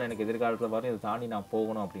சவால் எனக்கு எதிர்காலத்தில் வரும், இதை தாண்டி நான்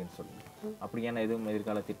போகணும் அப்படின்னு சொல்லி. அப்படியான எதுவும்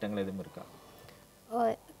எதிர்கால திட்டங்கள் எதுவும் இருக்கா?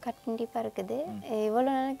 கண்டிப்பாக இருக்குது. இவ்வளோ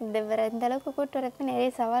நாளைக்கு இந்த அளவுக்கு கூட்டு வரப்போ நிறைய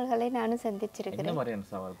சவால்களை நானும் சந்திச்சிருக்கிறேன். என்ன மாதிரியான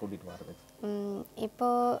சவால் கூட்டிகிட்டு வர்றது?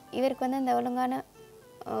 இப்போது இவருக்கு வந்து அந்த ஒழுங்கான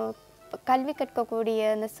கல்வி கற்கக்கூடிய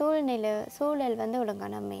அந்த சூழல் வந்து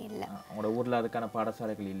ஒழுங்கான அமையல. உங்களோட ஊரில் அதுக்கான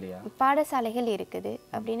பாடசாலைகள் இல்லையா? பாடசாலைகள் இருக்குது.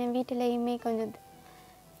 அப்படின்னா வீட்டிலையுமே கொஞ்சம்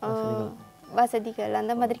வசதிகள்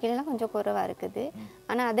அந்த மாதிரிலாம் கொஞ்சம் குறைவாக இருக்குது.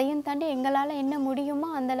 ஆனால் அதையும் தாண்டி எங்களால் என்ன முடியுமோ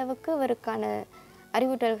அந்தளவுக்கு இவருக்கான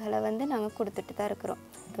அறிவுறுத்தல்களை வந்து நாங்கள் கொடுத்துட்டு தான் இருக்கிறோம்.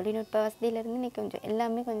 தொழில்நுட்ப வசதியிலேருந்து இன்னைக்கு கொஞ்சம்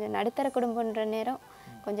எல்லாமே கொஞ்சம் நடுத்தர குடும்பன்ற நேரம்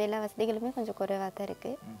கொஞ்சம் எல்லா வசதிகளுமே கொஞ்சம் குறைவாக தான்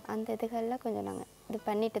இருக்குது. அந்த இதுகளில் கொஞ்சம் நாங்கள் இது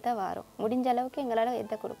பண்ணிட்டு தான் வரோம். முடிஞ்ச அளவுக்கு எங்களால்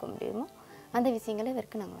எதை கொடுக்க முடியுமோ அந்த விஷயங்களை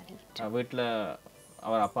இவருக்கு நாங்கள் வழங்கிட்டோம். வீட்டில்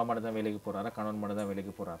அவர் அப்பா மட்டும் தான் வேலைக்கு போகிறாரா, கணவன் மட்டும் தான்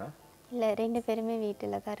வேலைக்கு போகிறாரா? இல்லை, 2 பேருமே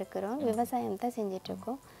வீட்டில் தான் இருக்கிறோம். விவசாயம் தான்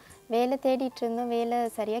செஞ்சிட்ருக்கோம். வேலை தேடிட்டு இருந்தோம், வேலை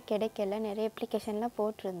சரியாக கிடைக்கல. நிறைய அப்ளிகேஷன்லாம்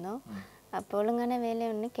போட்டிருந்தோம். அப்போ ஒழுங்கான வேலை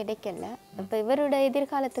ஒன்றும் கிடைக்கல. இப்போ இவரோட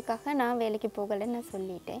எதிர்காலத்துக்காக நான் வேலைக்கு போகலைன்னு நான்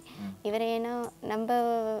சொல்லிட்டேன். இவரை ஏன்னா நம்ம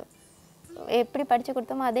எப்படி படித்து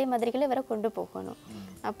கொடுத்தோமோ அதே மாதிரிகளை இவரை கொண்டு போகணும்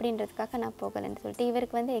அப்படின்றதுக்காக நான் போகலைன்னு சொல்லிட்டு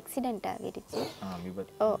இவருக்கு வந்து ஆக்சிடெண்ட் ஆகிடுச்சு.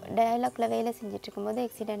 டயலாக்ல வேலை செஞ்சுட்டு இருக்கும்போது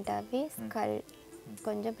ஆக்சிடெண்ட் ஆகி ஸ்கல்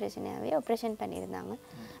கொஞ்சம் பிரச்சனையாகவே ஆப்ரேஷன் பண்ணியிருந்தாங்க.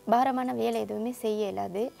 பாரமான வேலை எதுவுமே செய்ய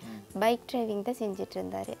இயலாது. பைக் டிரைவிங் தான் செஞ்சிட்டு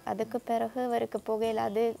இருந்தார். அதுக்கு பிறகு இவருக்கு போக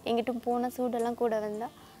இயலாது. எங்கிட்டும் போன சூடெல்லாம் கூட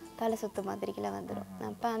வந்தால் தலை சுத்து மாதிரிக்கெல்லாம் வந்துடும்.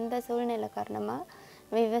 அப்போ அந்த சூழ்நிலை காரணமாக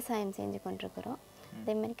விவசாயம் செஞ்சு கொண்டிருக்கிறோம்.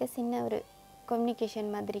 அதே மாதிரிக்கு சின்ன ஒரு கம்யூனிகேஷன்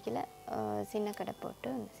மாதிரிக்கல சின்ன கடை போட்டு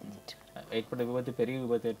செஞ்சிட்ருக்கோம். ஏற்பட்ட விபத்து பெரிய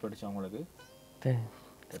விபத்து ஏற்பட்டுச்சு உங்களுக்கு?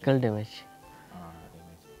 Skull damage.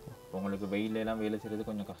 உங்களுக்கு வெயிலெல்லாம் வேலை செய்கிறது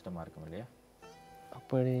கொஞ்சம் கஷ்டமாக இருக்கும் இல்லையா?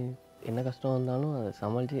 அப்படி என்ன கஷ்டம் வந்தாலும் அதை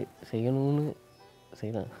சமாளித்து செய்யணும்னு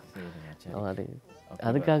செய்யலாம். அது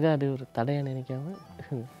அதுக்காக அது ஒரு தடையாக நினைக்காம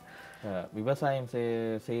விவசாயம்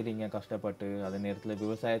செய்கிறீங்க கஷ்டப்பட்டு. அதே நேரத்தில்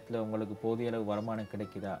விவசாயத்தில் உங்களுக்கு போதிய அளவு வருமானம்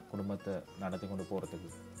கிடைக்குதா குடும்பத்தை நடத்தி கொண்டு போகிறதுக்கு?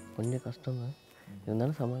 கொஞ்சம் கஷ்டம்தான்,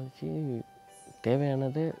 இருந்தாலும் சமாளித்து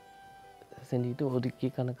தேவையானதை செஞ்சுக்கிட்டு ஒதுக்கி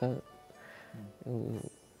கணக்காக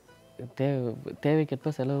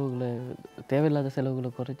தேவைக்கேற்ப செலவுகளை தேவையில்லாத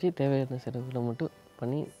செலவுகளை குறைச்சி தேவையான செலவுகளை மட்டும்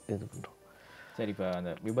பண்ணி இது பண்ணுறோம். சரி, இப்போ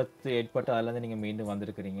அந்த விபத்து ஏற்பட்டு அதுலேருந்து நீங்கள் மீண்டும்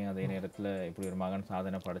வந்திருக்கிறீங்க. அதே நேரத்தில் இப்படி ஒரு மகன்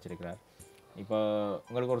சாதனை படைச்சிருக்கிறார். இப்போ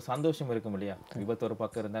உங்களுக்கு ஒரு சந்தோஷம் இருக்கும் இல்லையா? விபத்து ஒரு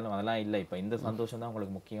பக்கம் இருந்தாலும் அதெல்லாம் இல்லை. இப்போ இந்த சந்தோஷம் தான்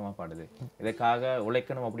உங்களுக்கு முக்கியமாக பாடுது. இதற்காக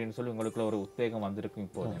உழைக்கணும் அப்படின்னு சொல்லி உங்களுக்குள்ள ஒரு உத்வேகம் வந்திருக்கும்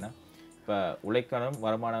இப்போது. ஏன்னா இப்போ உழைக்கணும்,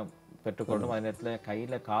 வருமானம் பெற்றுக்கொள்ளணும், அதே நேரத்தில்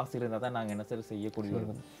கையில் காசு இருந்தால் தான் நாங்கள் என்ன சரி செய்யக்கூடிய ஒரு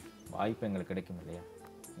வாய்ப்பு எங்களுக்கு கிடைக்கும் இல்லையா?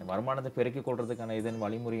 இந்த வருமானத்தை பெருக்கிக் கொள்றதுக்கான இதன்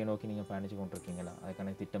வழிமுறையை நோக்கி நீங்கள் பயணிச்சு கொண்டிருக்கீங்களா?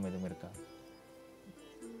 அதுக்கான திட்டம் எதுவும் இருக்கா?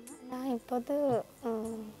 நான் இப்போது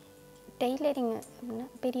டெய்லரிங் அப்படின்னா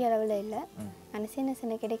பெரிய அளவில் இல்லை, ஆனால் சின்ன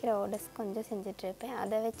சின்ன கிடைக்கிற ஆர்டர்ஸ் கொஞ்சம் செஞ்சிட்ருப்பேன்.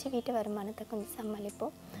 அதை வச்சு வீட்டு வருமானத்தை கொஞ்சம்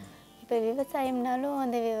சமாளிப்போம். இப்போ விவசாயம்னாலும்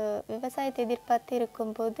அந்த விவசாயத்தை எதிர்பார்த்து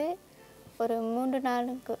இருக்கும்போது ஒரு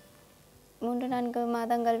 3-4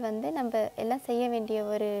 மாதங்கள் வந்து நம்ம எல்லாம் செய்ய வேண்டிய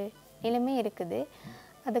ஒரு நிலைமை இருக்குது.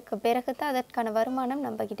 அதுக்கு பிறகு தான் அதற்கான வருமானம்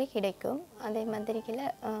நம்மக்கிட்ட கிடைக்கும். அதே மாதிரிகளை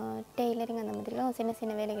டெய்லரிங் அந்த மாதிரிலாம் சின்ன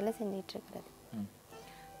சின்ன வேலைகளை செஞ்சிட்ருக்கிறது.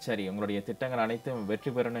 சரி, உங்களுடைய திட்டங்கள் அனைத்தும் வெற்றி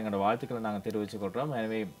பெறணும் எங்களோட வாழ்த்துக்களை நாங்கள் தெரிவித்துக் கொள்கிறோம்.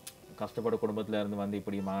 எனவே கஷ்டப்பட குடும்பத்தில் இருந்து வந்து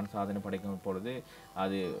இப்படி மகன் சாதனை படைக்கும் பொழுது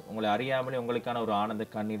அது உங்களை அறியாமலே உங்களுக்கான ஒரு ஆனந்த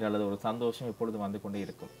கண்ணீர் அல்லது ஒரு சந்தோஷம் எப்பொழுது வந்து கொண்டே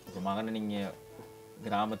இருக்கும். இப்போ மகனை நீங்கள்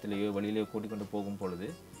கிராமத்திலேயோ வெளியிலேயோ கூட்டிக் கொண்டு போகும் பொழுது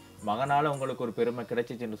மகனால் உங்களுக்கு ஒரு பெருமை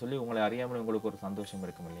கிடைச்சிச்சு என்று சொல்லி உங்களை அறியாமலே உங்களுக்கு ஒரு சந்தோஷம்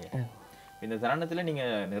இருக்கும் இல்லையா? இந்த தருணத்தில்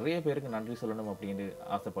நீங்கள் நிறைய பேருக்கு நன்றி சொல்லணும் அப்படின்னு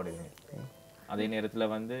ஆசைப்படுவீங்க. அதே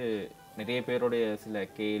நேரத்தில் வந்து நிறைய பேருடைய சில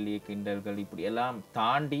கேலி கிண்டல்கள் இப்படி எல்லாம்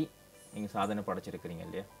தாண்டி நீங்கள் சாதனை படைச்சிருக்கிறீங்க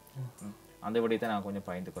இல்லையா? அந்த விடயத்தை நான் கொஞ்சம்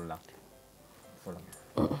பகிர்ந்து கொள்ளலாம், சொல்லுங்கள்.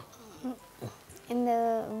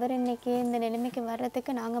 இவர் இன்னைக்கு இந்த நிலைமைக்கு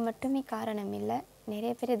வர்றதுக்கு நாங்கள் மட்டுமே காரணம் இல்லை,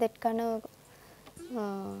 நிறைய பேர் இதற்கான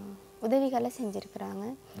உதவிகளை செஞ்சுருக்குறாங்க.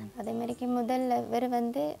 அதே மாதிரிக்கு முதல்ல இவர்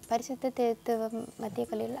வந்து பரிசுத்த திருத்துவ மத்திய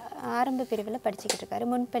கல்லூரியில் ஆரம்ப பிரிவில் படிச்சுக்கிட்டு இருக்காரு,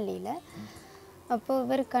 முன்பள்ளியில். அப்போது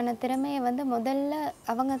இவருக்கான திறமையை வந்து முதல்ல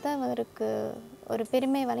அவங்க தான் இவருக்கு ஒரு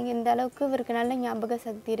பெருமை வழங்கி, இந்த அளவுக்கு இவருக்கு நல்ல ஞாபக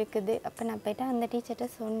சக்தி இருக்குது. அப்போ நான் போயிட்டு அந்த டீச்சர்கிட்ட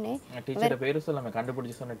சொன்னேன்.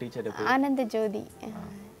 ஆனந்த ஜோதி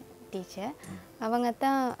டீச்சர்.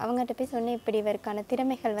 அவங்ககிட்ட போய் சொன்னேன், இப்படி இவருக்கான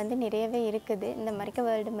திறமைகள் வந்து நிறையவே இருக்குது, இந்த மாதிரி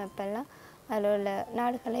வேர்ல்டு மேப்பெல்லாம் அதில் உள்ள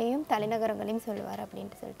நாடுகளையும் தலைநகரங்களையும் சொல்லுவார்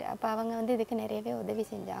அப்படின்ட்டு சொல்லிட்டு. அப்போ அவங்க வந்து இதுக்கு நிறையவே உதவி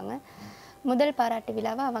செஞ்சாங்க. முதல் பாராட்டு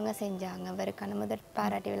விழாவை அவங்க செஞ்சாங்க. அவருக்கான முதல்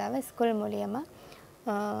பாராட்டு விழாவை ஸ்கூல் மூலியமாக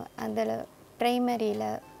அதில் ப்ரைமரியில்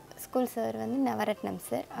ஸ்கூல் சார் வந்து நவரத்னம்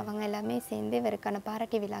சார் அவங்க எல்லாமே சேர்ந்து இவருக்கான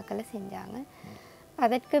பாராட்டு விழாக்களை செஞ்சாங்க.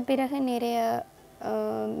 அதற்கு பிறகு நிறைய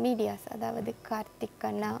மீடியாஸ், அதாவது கார்த்திக்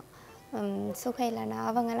அண்ணா, சுகைல் அண்ணா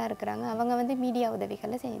அவங்கெல்லாம் இருக்கிறாங்க, அவங்க வந்து மீடியா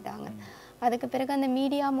உதவிகளை செஞ்சாங்க. அதுக்கு பிறகு அந்த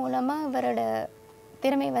மீடியா மூலமாக இவரோட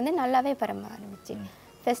திறமை வந்து நல்லாவே பரம்ப ஆரம்பிச்சு.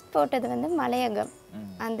 ஃபஸ்ட் போட்டது வந்து மலையகம்,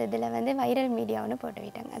 அந்த இதில் வந்து வைரல் மீடியாவுன்னு போட்டு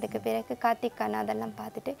விட்டாங்க. அதுக்கு பிறகு கார்த்திக் அண்ணா அதெல்லாம்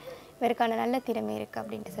பார்த்துட்டு இவருக்கான நல்ல திறமை இருக்குது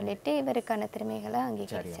அப்படின்ட்டு சொல்லிட்டு இவருக்கான திறமைகளை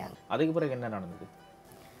அங்கீகரிச்சாங்க. அதுக்கு பிறகு என்ன நடந்தது?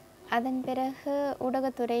 அதன் பிறகு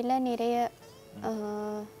ஊடகத்துறையில் நிறைய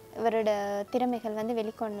இவரோட திறமைகள் வந்து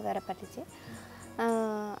வெளிக்கொண்டு வரப்பட்டுச்சு.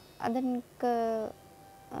 அதற்கு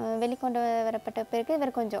வெளிக்கொண்டு வரப்பட்ட பிறகு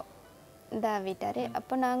இவர் கொஞ்சம் இதாகிட்டார்.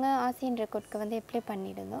 அப்போ நாங்கள் ஆசியன் ரெக்கார்டுக்கு வந்து அப்ளை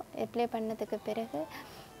பண்ணியிருந்தோம். அப்ளை பண்ணதுக்கு பிறகு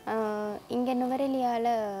இங்கே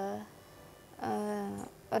நுவரெலியாவில்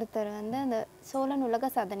ஒருத்தர் வந்து அந்த சோழன்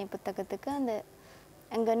உலக சாதனை புத்தகத்துக்கு அந்த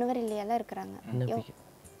அங்கே நுவரெலியாவில் இருக்கிறாங்க,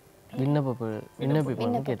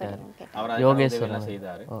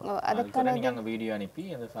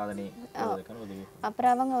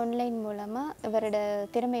 அப்புறம் அவங்க ஆன்லைன் மூலமா இவரோட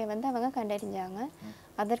திறமையை வந்து அவங்க கண்டறிஞ்சாங்க.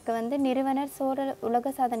 அதற்கு வந்து நிறுவனர் சோழ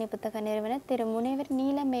உலக சாதனை புத்தக நிறுவனர் திரு முனைவர்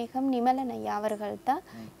நீலமேகம் நிமலன் ஐயா அவர்கள் தான்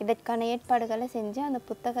இதற்கான ஏற்பாடுகளை செஞ்சு அந்த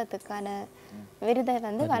புத்தகத்துக்கான விருதை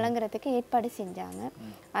வந்து வழங்குறதுக்கு ஏற்பாடு செஞ்சாங்க.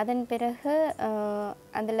 அதன் பிறகு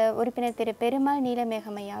அதில் உறுப்பினர் திரு பெருமாள்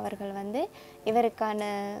நீலமேகம் ஐயா அவர்கள் வந்து இவருக்கான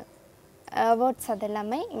அவார்ட்ஸ்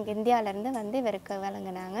அதெல்லாமே இங்கே இந்தியாவிலேருந்து வந்து இவருக்கு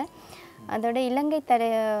வழங்கினாங்க. அதோட இலங்கை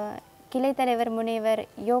கிளை தலைவர் முனைவர்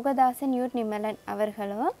யோகதாசன் யூர் நிமலன்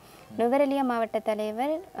அவர்களும் நுவரெலியா மாவட்ட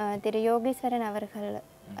தலைவர் திரு யோகேஸ்வரன் அவர்கள்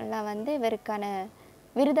எல்லாம் வந்து இவருக்கான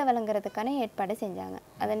விருதை வழங்குறதுக்கான ஏற்பாடு செஞ்சாங்க.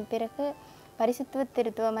 அதன் பிறகு பரிசுத்த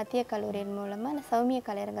திருத்துவ மத்திய கல்லூரியின் மூலமாக சௌமிய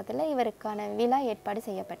கலையரங்கத்தில் இவருக்கான விழா ஏற்பாடு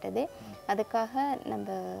செய்யப்பட்டது. அதுக்காக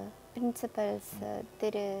நம்ம பிரின்சிபல்ஸ்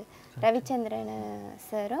திரு ரவிச்சந்திரன்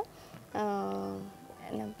சாரும்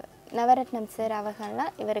நவரத்னம் சார்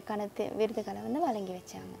அவர்கள்லாம் இவருக்கான விருதுகளை வந்து வழங்கி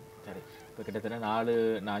வச்சாங்க. சரி, இப்போ கிட்டத்தட்ட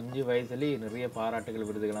 5 வயசுலேயே நிறைய பாராட்டுகள்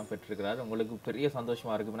விருதுகள்லாம் பெற்றிருக்கிறார். உங்களுக்கு பெரிய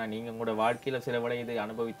சந்தோஷமாக இருக்குன்னா நீங்கள் உங்களோட வாழ்க்கையில் சில வேளை இதை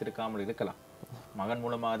அனுபவித்திருக்காமல் இருக்கலாம், மகன்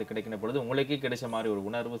மூலமாக அது கிடைக்கிற பொழுது உங்களுக்கே கிடைச்ச மாதிரி ஒரு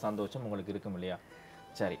உணர்வு சந்தோஷம் உங்களுக்கு இருக்கும் இல்லையா?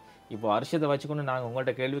 சரி, இப்போ அரிஷத்தை வச்சுக்கொண்டு நாங்கள்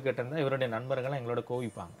உங்கள்கிட்ட கேள்வி கேட்டிருந்தா இவருடைய நண்பர்கள்லாம் எங்களோட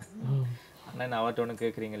கோவிப்பாங்க, அண்ணா நான் அவர்கிட்ட ஒன்று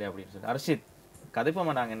கேட்குறீங்களே அப்படின்னு சொல்லி. அரிஷித்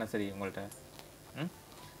கதைப்போமா நாங்கள் என்ன சரி உங்கள்கிட்ட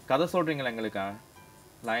கதை சொல்கிறீங்களா? எங்களுக்கா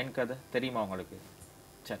லைன் கதை தெரியுமா உங்களுக்கு?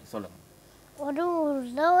 சரி சொல்லுங்கள். ஒரு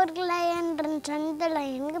ஊரில் ஒரு லயன் இருந்துச்சு. அந்த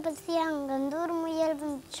லயனுக்கு பற்றி அங்கேருந்து ஒரு முயல்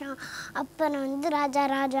வந்துச்சான். அப்புறம் வந்து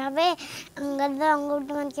ராஜாவே அங்கேருந்து அவங்க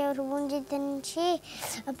வீட்டு வந்து ஒரு ஊஞ்சி திணிச்சு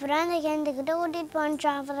அப்புறம் அந்த கிணத்துக்கிட்ட கூட்டிகிட்டு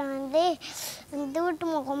போனுச்சான். அப்புறம் வந்து அந்த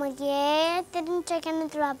வீட்டு முகமுக்கியே தெரிஞ்ச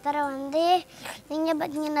கிணத்துல அப்புறம் வந்து நீங்கள்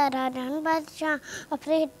பார்த்தீங்கன்னா ராஜான்னு பார்த்துச்சான்.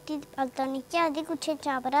 அப்புறம் எட்டி பார்த்தோன்னைக்கு அது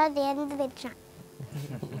குச்சிச்சான். அப்புறம் அது இறந்து வச்சான்.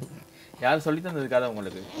 யார் சொல்லி தந்தது கதை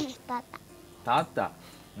உங்களுக்கு? தாத்தா. தாத்தா.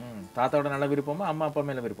 தாத்தாவோட நல்ல விருப்பமா, அம்மா அப்பா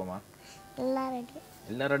மேல விருப்பமா?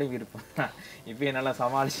 எல்லாரோடையும் விருப்பம். இப்பயே நல்லா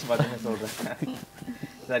சமாளிச்சு பார்த்தீங்கன்னு சொல்றேன்.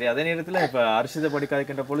 சரி, அதே நேரத்துல இப்ப அரிசித படிக்க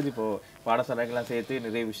வைக்கின்ற பொழுது இப்போ பாடசாலைகள்லாம் சேர்த்து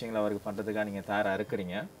நிறைய விஷயங்கள் அவருக்கு பண்றதுக்காக நீங்க தயாரா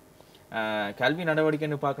இருக்கிறீங்க. கல்வி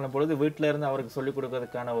நடவடிக்கைன்னு பார்க்கணும் பொழுது வீட்டுல இருந்து அவருக்கு சொல்லிக்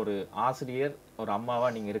கொடுக்கறதுக்கான ஒரு ஆசிரியர், ஒரு அம்மாவா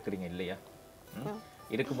நீங்க இருக்கிறீங்க இல்லையா?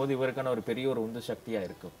 இருக்கும்போது இவருக்கான ஒரு பெரிய ஒரு உந்து சக்தியா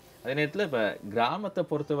இருக்கும். அதே நேரத்தில் இப்போ கிராமத்தை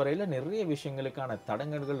பொறுத்தவரையில நிறைய விஷயங்களுக்கான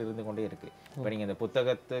தடங்கல்கள் இருந்து கொண்டே இருக்கு. இப்போ நீங்க இந்த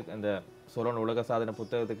புத்தகத்துக்கு இந்த சொல்லணும் உலக சாதனை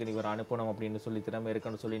புத்தகத்துக்கு நீங்க அனுப்பணும் அப்படின்னு சொல்லி திறமை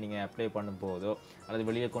இருக்குன்னு சொல்லி நீங்க அப்ளை பண்ணும் போதோ அல்லது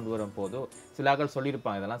வெளியே கொண்டு வரும் போதோ சில ஆட்கள்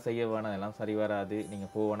சொல்லியிருப்பாங்க, இதெல்லாம் செய்ய வேணாம், இதெல்லாம் சரி வராது, நீங்க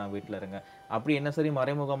போவேணா, வீட்டில் இருங்க. அப்படி என்ன சரி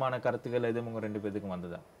மறைமுகமான கருத்துக்கள் எதுவும் உங்க 2 பேத்துக்கும்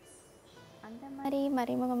வந்ததா? அந்த மாதிரி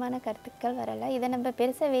மறைமுகமான கருத்துக்கள் வரல. இதை நம்ம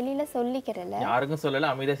பெருசா வெளியில சொல்லிக்கிறல, யாருக்கும்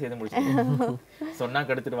சொல்லல, அமைதியா செய்து முடிச்சு சொன்னா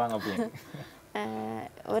கெடுத்துடுவாங்க அப்படின்னு.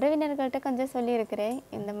 உறவினர்கள்ட்ட கொஞ்சம் சொல்லியிருக்கிறேன்,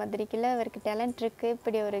 இந்த மாதிரிக்குள்ள அவருக்கு டேலண்ட் இருக்கு,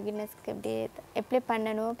 இப்படி ஒரு கின்னஸ்க்கு இப்படி அப்ளை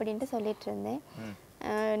பண்ணணும் அப்படின்ட்டு சொல்லிட்டு இருந்தேன்.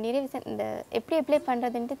 நிறைய விஷயம் இந்த எப்படி அப்ளை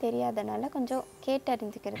பண்றதுன்ட்டு தெரியாதனால கொஞ்சம் கேட்டு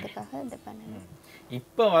அறிஞ்சுக்கிறதுக்காக இது பண்ணணும்.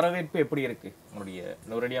 இப்போ வரவேற்பு எப்படி இருக்கு? உங்களுடைய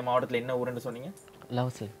நுரடியா மாவட்டத்தில் என்ன ஊருன்னு சொன்னீங்க?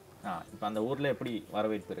 லவ்ஸில். இப்போ அந்த ஊர்ல எப்படி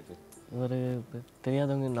வரவேற்பு இருக்கு? ஒரு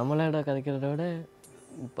தெரியாதவங்க நம்மளோட கதைக்கிறத விட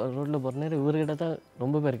இப்போ ரோட்டில் போகிற நேரம் இவர்கிட்ட தான்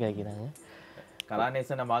ரொம்ப பேர் கேட்குறாங்க.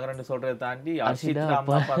 கலாநேசன் மகரன்னு சொல்றதை தாண்டி அர்ஷிதா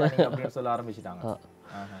அம்மா அப்பா தான் நீங்க அப்படின்னு சொல்ல ஆரம்பிச்சிட்டாங்க.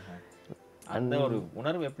 அந்த ஒரு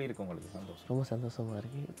உணர்வு எப்படி இருக்கு உங்களுக்கு? சந்தோஷம், ரொம்ப சந்தோஷமா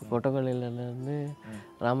இருக்கு. இப்போ கொட்டக்கொள்ளையிலேருந்து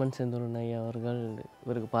ராமன் செந்தூரன் ஐயா அவர்கள்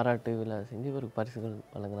இவருக்கு பாராட்டு விழா செஞ்சு இவருக்கு பரிசுகள்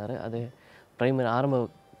வழங்கினார். அது பிரைமரி ஆரம்ப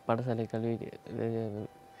பாடசாலை கல்வி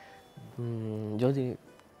ஜோதி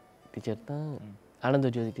டீச்சர் தான்,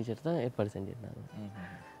 ஆனந்த ஜோதி டீச்சர் தான் ஏற்பாடு செஞ்சுருந்தாங்க.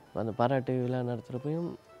 அந்த பாராட்டு விழா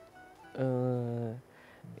நடத்துகிறப்பையும்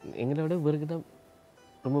எங்களை விட இவருக்கு தான்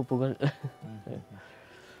ரொம்ப புகழ்.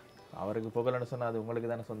 அவருக்கு புகழ்னு சொன்னா அது உங்களுக்கு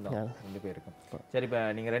தானே சொந்தம் 2 பேருக்கும். சரி, இப்போ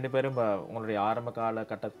நீங்க 2 பேரும் இப்போ உங்களுடைய ஆரம்ப கால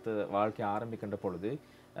கட்டத்து வாழ்க்கை ஆரம்பிக்கின்ற பொழுது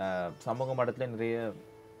சமூக மட்டத்துல நிறைய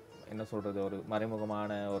என்ன சொல்றது ஒரு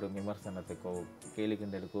மறைமுகமான ஒரு விமர்சனத்துக்கோ கேலி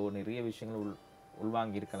கிண்டலுக்கோ நிறைய விஷயங்கள்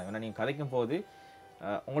உள்வாங்கி இருக்கலாம். ஏன்னா நீங்க கதைக்கும் போது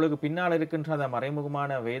உங்களுக்கு பின்னால் இருக்கின்ற அந்த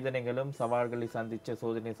மறைமுகமான வேதனைகளும் சவால்களை சந்திச்ச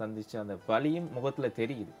சோதனையை சந்திச்ச அந்த வலியும் முகத்துல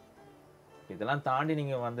தெரியுது. இதெல்லாம் தாண்டி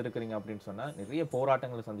நீங்க வந்திருக்கிறீங்க அப்படின்னு சொன்னா நிறைய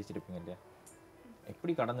போராட்டங்களை சந்திச்சிருப்பீங்க இல்லையா?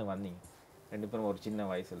 எப்படி கடந்து வந்தீங்க 2 பேரும் ஒரு சின்ன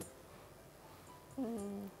வயசுல?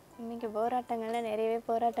 இன்னைக்கு போராட்டங்கள்ல நிறையவே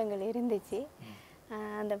போராட்டங்கள் இருந்துச்சு.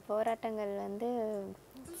 அந்த போராட்டங்கள் வந்து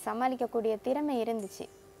சமாளிக்கக்கூடிய திறமை இருந்துச்சு.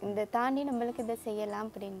 இந்த தாண்டி நம்மளுக்கு இதை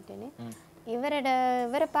செய்யலாம் அப்படின்ட்டுன்னு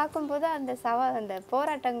இவரை பார்க்கும்போது அந்த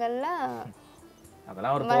போராட்டங்கள்லாம்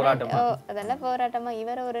அதெல்லாம் ஒரு போராட்டமா? அதெல்லாம் போராட்டமா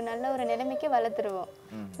இவரை ஒரு நல்ல ஒரு நிலைமைக்கு வளர்த்துருவோம்.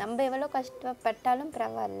 நம்ம எவ்வளவு கஷ்டப்பட்டாலும்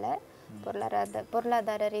பரவாயில்ல,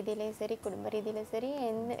 பொருளாதார ரீதியிலையும் சரி, குடும்ப ரீதியிலும் சரி,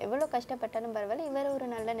 எவ்வளவு கஷ்டப்பட்டாலும் பரவாயில்ல, இவரை ஒரு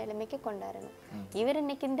நல்ல நிலைமைக்கு கொண்டாடணும். இவர்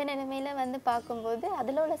இன்னைக்கு இந்த நிலைமையில வந்து பார்க்கும்போது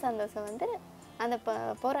அதுல உள்ள சந்தோஷம் வந்து அந்த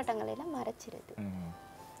போராட்டங்களை எல்லாம் மறைச்சிருது.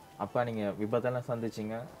 அப்பா நீங்க விபத்தெல்லாம்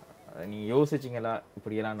சந்திச்சிங்க, நீங்க யோசிச்சிங்களா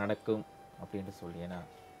இப்படியெல்லாம் நடக்கும் அப்படின்ட்டு சொல்லி? ஏன்னா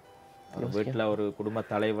வீட்டில் ஒரு குடும்ப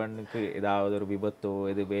தலைவனுக்கு ஏதாவது ஒரு விபத்தோ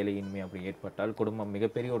எது வேலையின்மை அப்படி ஏற்பட்டால் குடும்பம்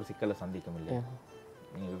மிகப்பெரிய ஒரு சிக்கலை சந்திக்கும் இல்லையா?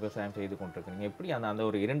 நீங்கள் விவசாயம் செய்து கொண்டிருக்கீங்க, எப்படி அந்த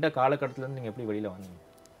ஒரு 2 காலகட்டத்திலேருந்து நீங்கள் எப்படி வெளியில் வந்தீங்க?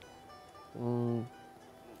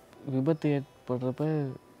 விபத்து ஏற்படுறப்ப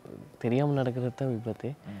தெரியாமல் நடக்கிறது தான்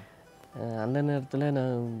விபத்து. அந்த நேரத்தில்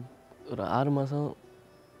நான் ஒரு 6 மாதம்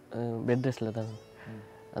பெட் ரெஸ்ட்டில் தான்.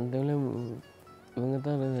 அந்த இவங்க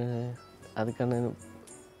தான் அதுக்கான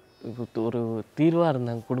ஒரு தீர்வாக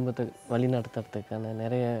இருந்தாங்க. குடும்பத்தை வழி நடத்துறதுக்கான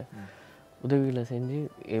நிறைய உதவிகளை செஞ்சு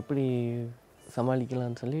எப்படி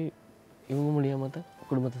சமாளிக்கலாம்னு சொல்லி இவங்க மூலியமாக தான்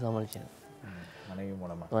குடும்பத்தை சமாளித்தாங்க. மனைவி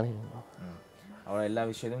மூலமாக அவள் எல்லா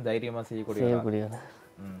விஷயத்தையும் தைரியமாக செய்யக்கூடிய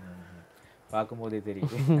பார்க்கும்போதே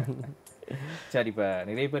தெரியுது. சரி, இப்போ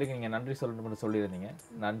நிறைய பேருக்கு நீங்கள் நன்றி சொல்லணும்னு சொல்லியிருந்தீங்க.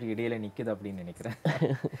 நன்றி இடையில நிற்குது அப்படின்னு நினைக்கிறேன்.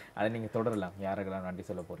 அதை நீங்கள் தொடரலாம். யாருக்கெல்லாம் நன்றி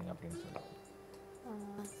சொல்ல போகிறீங்க அப்படின்னு சொல்லலாம்.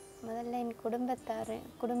 முதல்ல என்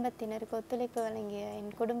குடும்பத்தினருக்கு ஒத்துழைப்பு வழங்கிய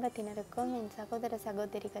என் குடும்பத்தினருக்கும் என் சகோதர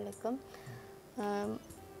சகோதரிகளுக்கும்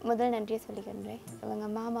முதல் நன்றியை சொல்லிக்கின்றேன். அவங்க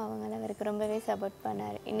மாமா அவங்களாம் அவருக்கு ரொம்பவே சப்போர்ட்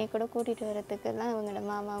பண்ணார். இன்னைக்கு கூட கூட்டிகிட்டு வரத்துக்கெல்லாம் அவங்களோட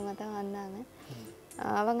மாமா அவங்க தான் வந்தாங்க.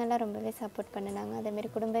 அவங்கெல்லாம் ரொம்பவே சப்போர்ட் பண்ணினாங்க. அதேமாரி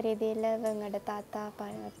குடும்ப ரீதியில் அவங்களோட தாத்தா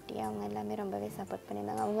பாட்டி அவங்க எல்லாமே ரொம்பவே சப்போர்ட்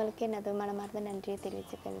பண்ணியிருந்தாங்க. அவங்களுக்கு எனது மனமார்ந்த நன்றியை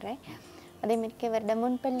தெரிவிச்சுக்கொள்கிறேன். அதேமாதிரி இவரோட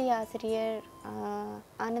முன்பள்ளி ஆசிரியர்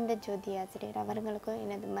ஆனந்த ஜோதி ஆசிரியர் அவர்களுக்கும்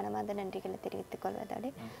எனது மனமார்ந்த நன்றிகளை தெரிவித்துக் கொள்வதோடு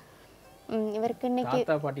இவருக்கு இன்னைக்கு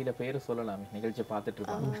தாத்தா பாட்டியோட பேர் சொல்லலாமே, நிகழ்ச்சியை பார்த்துட்டு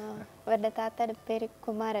இருப்பாங்க. இவரோட தாத்தாட பேர்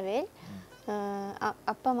குமாரவேல்,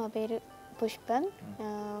 அப்பா அம்மா பேர் புஷ்பம்,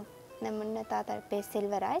 நம்ம தாத்தா பேர்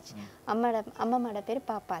செல்வராஜ், அம்மாவோட பேர்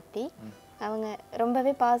பாப்பாத்தி. அவங்க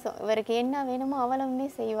ரொம்பவே பாசம், இவருக்கு என்ன வேணுமோ அவளுமே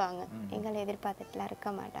செய்வாங்க, எங்களை எதிர்பார்த்துட்டுலாம்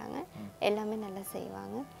இருக்க மாட்டாங்க, எல்லாமே நல்லா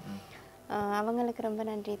செய்வாங்க. அவங்களுக்கு ரொம்ப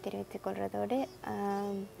நன்றி தெரிவித்துக் கொள்றதோடு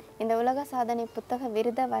இந்த உலக சாதனை புத்தக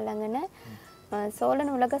விருதை வழங்கின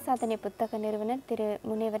சோழன் உலக சாதனை புத்தக நிறுவனர் திரு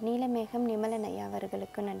முனைவர் நீலமேகம் நிமலன் ஐயா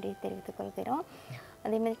அவர்களுக்கு நன்றி தெரிவித்துக் கொள்கிறோம்.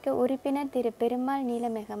 அதே மாதிரி உறுப்பினர் திரு பெருமாள்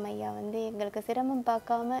நீலமேகம் ஐயா எங்களுக்கு சிரமம்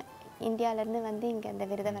பார்க்காம இந்தியாவிலேருந்து இங்கே அந்த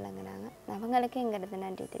விருதை வழங்கினாங்க, அவங்களுக்கு எங்களது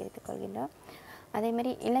நன்றி தெரிவித்துக் கொள்கின்றோம். அதே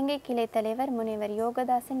மாதிரி இலங்கை கிளை தலைவர் முனைவர்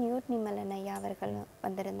யோகதாசன் யூத் நிமலன் ஐயா அவர்கள்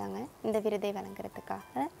வந்திருந்தாங்க இந்த விருதை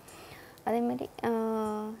வழங்குறதுக்காக. அதே மாதிரி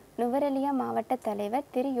நுவரெலியா மாவட்ட தலைவர்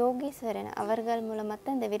திரு யோகீஸ்வரன் அவர்கள்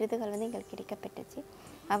மூலமாக இந்த விருதுகள் எங்களுக்கு கிடைக்கப்பட்டுச்சு,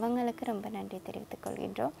 அவங்களுக்கு ரொம்ப நன்றி தெரிவித்துக்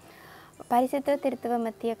கொள்கின்றோம். பரிசுத்த திருத்துவ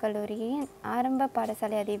மத்திய கல்லூரியின் ஆரம்ப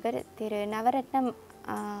பாடசாலை அதிபர் திரு நவரத்னம்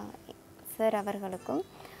சார் அவர்களுக்கும்,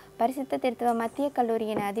 பரிசுத்த திருத்துவ மத்திய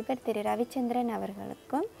கல்லூரியின் அதிபர் திரு ரவிச்சந்திரன்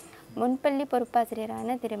அவர்களுக்கும், முன்பள்ளி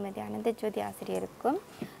பொறுப்பாசிரியரான திருமதி அனந்த ஜோதி ஆசிரியருக்கும்,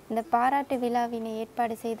 இந்த பாராட்டு விழாவினை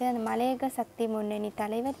ஏற்பாடு செய்த அந்த மலையக சக்தி முன்னணி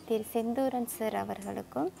தலைவர் திரு செந்தூரன் சார்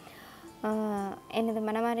அவர்களுக்கும் எனது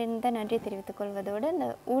மனமார்ந்த நன்றி தெரிவித்துக் கொள்வதோடு அந்த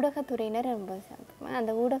ஊடகத்துறையினர் ரொம்ப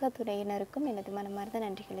அந்த ஊடகத்துறையினருக்கும் எனது மனமார்ந்த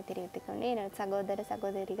நன்றிகளை தெரிவித்துக் கொண்டு எனது சகோதர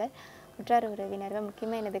சகோதரிகள் உற்றார் உறவினர்கள்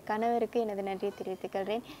முக்கியமாக எனது கணவருக்கு எனது நன்றியை தெரிவித்துக்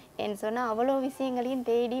கொள்கிறேன். என் சொன்னால் அவ்வளோ விஷயங்களையும்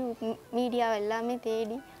தேடி மீடியா எல்லாமே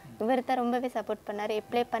தேடி இவர் தான் ரொம்பவே சப்போர்ட் பண்ணார்,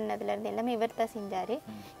 அப்ளை பண்ணதுலேருந்து எல்லாமே இவர் தான் செஞ்சார்.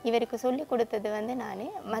 இவருக்கு சொல்லி கொடுத்தது நான்,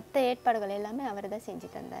 மற்ற ஏற்பாடுகள் எல்லாமே அவர் தான் செஞ்சு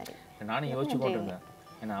தந்தார். நானும் யோசிச்சு கொண்டிருந்தேன்,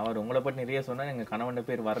 ஏன்னா அவர் உங்களை பற்றி நிறைய சொன்னால் எங்கள் கணவன்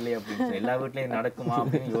பேர் வரலையே அப்படின்னு எல்லா வீட்லேயும் நடக்குமா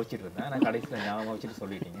அப்படின்னு யோசிச்சுட்டு இருந்தேன். நான் கடைசியில் ஞாபகம் வச்சுட்டு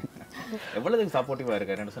சொல்லிட்டீங்க. எவ்வளோதுக்கு சப்போர்ட்டிவாக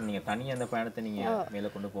இருக்காரு என்ன சொன்னீங்க, தனியாக அந்த பயணத்தை நீங்கள்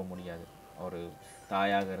மேலே கொண்டு போக முடியாது, ஒரு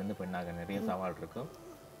தாயாக இருந்து பெண்ணாக நிறைய சவால் இருக்கும்.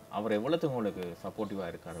 அவர் எவ்வளோத்துக்கு உங்களுக்கு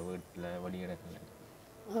சப்போர்ட்டிவாக இருக்கார் வீட்டில் வெளியிடங்களில்?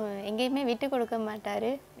 எங்கேயுமே விட்டு கொடுக்க மாட்டார்,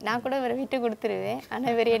 நான் கூட இவரை விட்டு கொடுத்துருவேன்,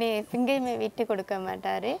 ஆனால் இவர் என்னை எங்கேயுமே விட்டு கொடுக்க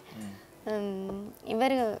மாட்டார்.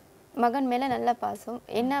 இவர் மகன் மேலே நல்ல பாசம்,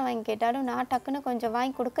 என்ன வாங்கி கேட்டாலும் நான் டக்குன்னு கொஞ்சம்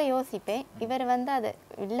வாங்கி கொடுக்க யோசிப்பேன், இவர் அது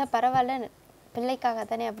இல்லை பரவாயில்ல பிள்ளைக்காக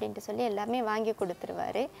தானே அப்படின்ட்டு சொல்லி எல்லாமே வாங்கி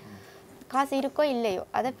கொடுத்துருவார். காசு இருக்கோ இல்லையோ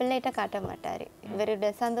அதை பிள்ளைகிட்ட காட்ட மாட்டார்,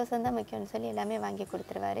 இவருடைய சந்தோஷம் தான் முக்கியம்னு சொல்லி எல்லாமே வாங்கி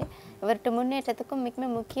கொடுத்துருவாரு. இவர்கிட்ட முன்னேற்றத்துக்கும் மிக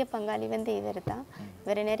முக்கிய பங்காளி இவர் தான்.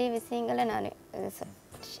 இவர் நிறைய விஷயங்களை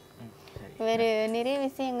இவர் நிறைய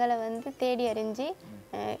விஷயங்களை தேடி அறிஞ்சு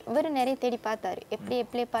இவர் நிறைய தேடி பார்த்தாரு, எப்படி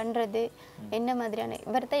அப்ளை பண்ணுறது என்ன மாதிரியான.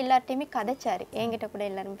 இவர் தான் எல்லார்ட்டையுமே கதைச்சார், என்கிட்ட கூட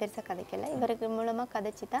எல்லாரும் பெருசாக கதைக்கல, இவருக்கு மூலமாக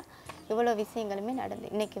கதைச்சி தான் இவ்வளோ விஷயங்களுமே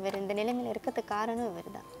நடந்து இன்னைக்கு இவர் இந்த நிலைமையில் இருக்கிறதுக்கு காரணம்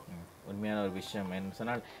இவர் தான். உண்மையான ஒரு விஷயம் என்ன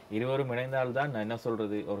சொன்னால், இருவரும் இணைந்தால்தான் நான் என்ன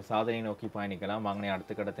சொல்கிறது, ஒரு சாதனை நோக்கி பயணிக்கலாம், வாங்கின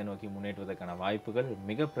அடுத்த கட்டத்தை நோக்கி முன்னேற்றுவதற்கான வாய்ப்புகள்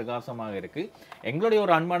மிக பிரகாசமாக இருக்குது. எங்களுடைய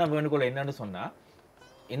ஒரு அன்பான வேண்டுகோள் என்னன்னு சொன்னால்,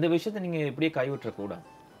 இந்த விஷயத்தை நீங்கள் இப்படியே கைவிட்டக்கூடாது.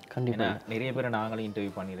 கண்டிப்பாக நிறைய பேரை நாங்களும்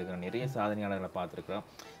இன்டர்வியூ பண்ணியிருக்கிறோம், நிறைய சாதனையாளர்களை பார்த்துருக்குறோம்.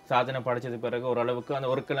 சாதனை படித்தது பிறகு ஓரளவுக்கு அந்த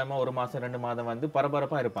ஒரு கிழமை 1 மாதம் 2 மாதம்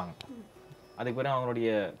பரபரப்பாக இருப்பாங்க, அதுக்கு பிறகு அவங்களுடைய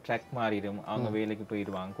ட்ராக் மாறிடும், அவங்க வேலைக்கு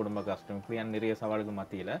போயிடுவாங்க, குடும்ப கஷ்டம், இப்படியான நிறைய சவால்கள்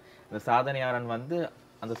மத்தியில் இந்த சாதனையாளன்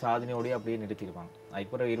அந்த சாதனையோடய அப்படியே நிறுத்திடுவாங்க.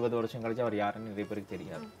 இப்போ 20 வருஷம் கழிச்சு அவர் யாருன்னு நிறைய பேருக்கு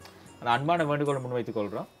தெரியாது. அந்த அன்பான வேண்டுகோளை முன்வைத்துக்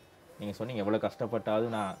கொள்கிறோம். நீங்கள் சொன்னீங்க எவ்வளோ கஷ்டப்பட்டாவது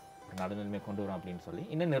நான் நடுநிலைமை கொண்டு வரோம் அப்படின்னு சொல்லி,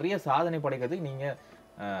 இன்னும் நிறைய சாதனை படைக்கிறதுக்கு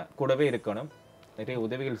நீங்கள் கூடவே இருக்கணும். நிறைய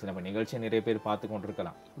உதவிகள் நம்ம நிகழ்ச்சியை நிறைய பேர் பார்த்து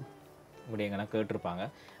கொண்டிருக்கலாம், இப்படி எங்கன்னா கேட்டிருப்பாங்க,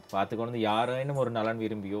 பார்த்து கொண்டு யாரேனும் ஒரு நலன்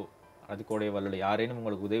விரும்பியோ அதுக்கூடைய வல்ல யாரேனும்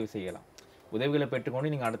உங்களுக்கு உதவி செய்யலாம். உதவிகளை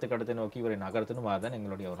பெற்றுக்கொண்டு நீங்கள் அடுத்த கடத்தை நோக்கி இவரை நகர்த்தணும், அதுதான்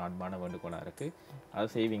எங்களுடைய ஒரு அன்பான வேண்டுகோளாக இருக்குது. அதை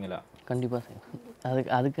செய்வீங்களா? கண்டிப்பாக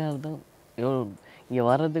செய்வோம். அதுக்காக தான் இங்கே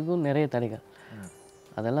வர்றதுக்கும் நிறைய தடைகள்,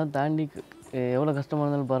 அதெல்லாம் தாண்டி எவ்வளோ கஷ்டமாக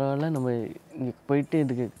இருந்தாலும் பரவாயில்ல, நம்ம இங்கே போயிட்டு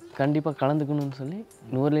இதுக்கு கண்டிப்பாக கலந்துக்கணும்னு சொல்லி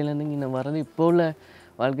நூறுலேருந்து இங்கே வர்றது. இப்போ உள்ள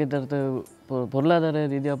வாழ்க்கை தரத்தை பொருளாதார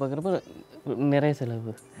ரீதியாக பார்க்குறப்ப நிறைய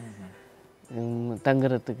செலவு,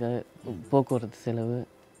 தங்குறதுக்கு போக்குவரத்து செலவு,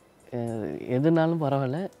 எதுனாலும்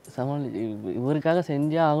பரவாயில்ல இவருக்காக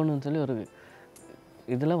செஞ்சே ஆகணும்னு சொல்லி ஒரு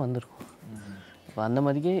இதில் வந்துருக்கும். இப்போ அந்த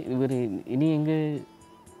மாதிரிக்கே இவர் இனி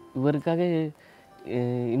இவருக்காக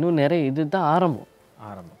இன்னும் நிறைய இது தான்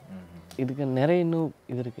ஆரம்பம். இதுக்கு நிறைய இன்னும்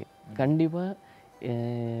இது இருக்குது. கண்டிப்பாக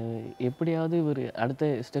எப்படியாவது இவர்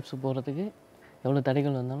அடுத்த ஸ்டெப்ஸ் போகிறதுக்கு எவ்வளோ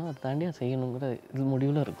தடைகள் வந்தாலும் அதை தாண்டி செய்யணுங்கிற இது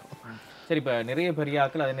முடிவில் இருக்கும். சரி, இப்போ நிறைய பெரிய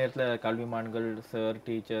ஆட்கள் அதே நேரத்தில் கல்விமான்கள், சார்,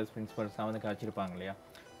 டீச்சர்ஸ், பிரின்சிபல்ஸ் அவங்க காய்ச்சிருப்பாங்க இல்லையா,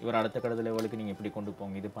 இவர் அடுத்த கடத்த லெவலுக்கு நீங்கள் இப்படி கொண்டு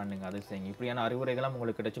போங்க, இது பண்ணுங்க, அது செய்யுங்க, இப்படியான அறிவுரைகள்லாம்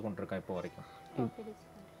உங்களுக்கு கிடைச்சி கொண்டிருக்கா இப்போ வரைக்கும்?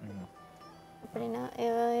 அப்படின்னா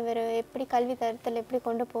இவர் எப்படி கல்வி தரத்தில் எப்படி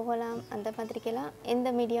கொண்டு போகலாம் அந்த மாதிரிக்கெல்லாம் எந்த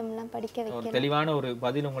மீடியம்லாம் படிக்க வைக்கலாம் தெளிவான ஒரு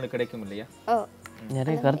பதில் உங்களுக்கு கிடைக்கும் இல்லையா? ஓ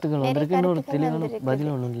நிறைய கருத்துக்கள் வந்திருக்கு. இன்னொரு தெளிவான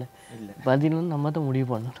பதில் ஒன்றும் இல்லை. பதில் நம்ம தான் முடிவு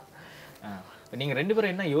பண்ணணும். நீங்கள் 2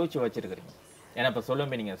 பேரும் என்ன யோசிச்சு வச்சிருக்கிறீங்க? ஏன்னா இப்போ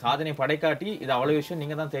சொல்லும்போது நீங்கள் சாதனை படைக்காட்டி இது அவ்வளோ விஷயம்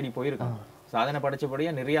நீங்கள் தான் தேடி போயிருக்கோம். சாதனை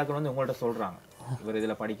படைச்சபடியாக நிறைய ஆட்கள் வந்து உங்கள்கிட்ட சொல்கிறாங்க இவர்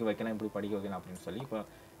இதில் படிக்க வைக்கலாம் இப்படி படிக்க வைக்கலாம் அப்படின்னு சொல்லி. இப்போ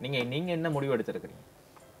நீங்கள் என்ன முடிவு எடுத்துருக்கிறீங்க?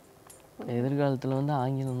 எதிர்காலத்தில் வந்து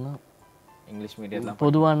ஆங்கிலம் தான் இங்கிலீஷ் மீடியத்தில்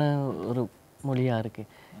பொதுவான ஒரு மொழியாக இருக்குது.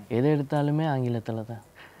 எதை எடுத்தாலுமே ஆங்கிலத்தில் தான்.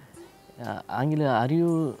 ஆங்கில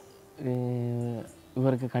அறிவு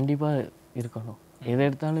இவருக்கு கண்டிப்பாக இருக்கணும். எதை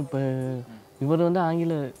எடுத்தாலும் இப்போ இவர் வந்து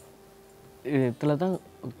ஆங்கிலத்தில் தான்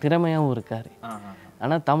திறமையாகவும் இருக்கார்.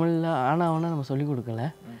 ஆனால் தமிழில் ஆனாவனா நம்ம சொல்லிக் கொடுக்கல.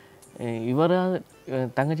 இவராக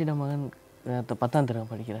தங்கச்சிட மகன் 10ஆம்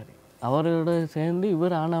தரம் படிக்கிறாரு. அவரோட சேர்ந்து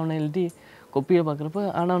இவர் ஆனாவனை எழுதி கொப்பியை பார்க்குறப்ப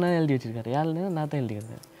ஆனாவனா எழுதி வச்சிருக்காரு. யாருன்னா நான் தான்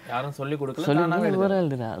எழுதிக்கிறேன். யாரும் சொல்லிக் கொடுக்கல. சொல்லி இவராக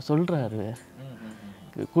எழுதுறாரு. சொல்கிறாரு.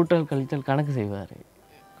 கூட்டல் கழித்தல் கணக்கு செய்வார்.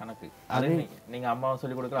 கணக்கு அது நீங்கள் அம்மாவை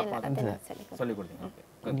சொல்லிக் கொடுக்கல அப்பா சொல்லிக் கொடுத்தீங்க.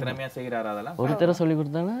 ஓகே திறமையாக செய்கிறாரு. அதெல்லாம் ஒரு தடவை சொல்லிக்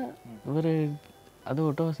கொடுத்தாங்கன்னா இவர் அது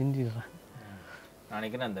ஒட்டவா செஞ்சிடுறாரு.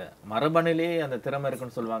 நினைக்கிறேன் அந்த மரபணிலே அந்த திறமை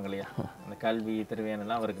இருக்குன்னு சொல்லுவாங்க இல்லையா? அந்த கல்வி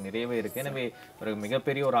திறமையானலாம் அவருக்கு நிறையவே இருக்குது. எனவே ஒரு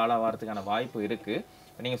மிகப்பெரிய ஒரு ஆளாக வரதுக்கான வாய்ப்பு இருக்குது.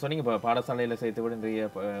 நீங்கள் சொன்னீங்க இப்போ பாடசாலையில் சேர்த்து விட நிறைய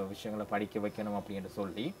விஷயங்களை படிக்க வைக்கணும் அப்படின்னு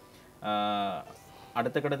சொல்லி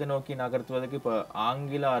அடுத்த கட்டத்தை நோக்கி நகர்த்துவதற்கு இப்போ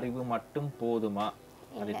ஆங்கில அறிவு மட்டும் போதுமா?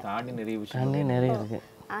 அதை தாண்டி நிறைய விஷயம் நிறைய இருக்கு.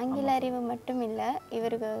 ஆங்கில அறிவு மட்டும் இல்லை,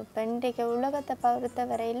 இவருக்கு இன்றைக்கு உலகத்தை பொறுத்த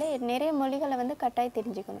வரையில் நிறைய மொழிகளை வந்து கட்டாயம்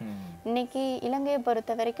தெரிஞ்சுக்கணும். இன்னைக்கு இலங்கையை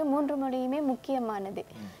பொறுத்த வரைக்கும் 3 மொழியுமே முக்கியமானது.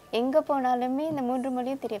 எங்கே போனாலுமே இந்த 3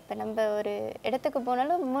 மொழியும் தெரியும். இப்போ நம்ம ஒரு இடத்துக்கு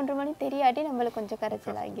போனாலும் 3 மொழி தெரியாட்டி நம்மளுக்கு கொஞ்சம்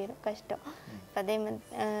கரைச்சல் ஆகிடும், கஷ்டம். அதே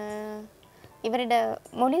இவரோட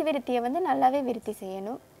மொழி விருத்தியை வந்து நல்லாவே விருத்தி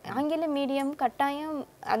செய்யணும். ஆங்கில மீடியம் கட்டாயம்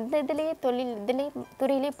அந்த இதுலேயே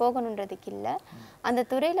துறையிலே போகணுன்றதுக்கு இல்லை. அந்த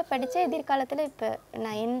துறையில் படித்த எதிர்காலத்தில் இப்போ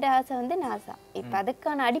நான் எந்த ஆசை வந்து நாசா. இப்போ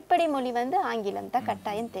அதுக்கான அடிப்படை மொழி வந்து ஆங்கிலம் தான்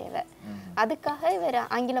கட்டாயம் தேவை. அதுக்காக இவர்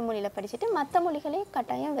ஆங்கில மொழியில் படிச்சுட்டு மற்ற மொழிகளையும்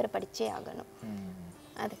கட்டாயம் இவர் படித்தே ஆகணும்.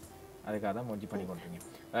 அதுக்காக தான் முயற்சி பண்ணி கொண்டீங்க.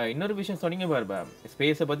 இன்னொரு விஷயம் சொன்னீங்க பாருப்பா,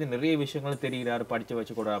 ஸ்பேஸை பற்றி நிறைய விஷயங்கள் தெரிகிறாரு, படித்து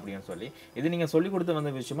வச்சுக்கூட அப்படின்னு சொல்லி. இது நீங்கள் சொல்லிக் கொடுத்து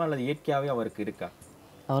வந்த விஷயமா அல்லது இயற்கையாகவே அவருக்கு இருக்கா?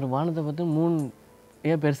 அவர் வானத்தை பார்த்து 3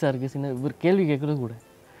 ஏன் பெருசாக இருக்குது சின்ன இவர் கேள்வி கேட்குறது கூட.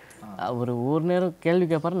 அவர் ஒரு நேரம் கேள்வி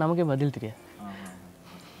கேட்பாரு, நமக்கே பதில் தெரியாது.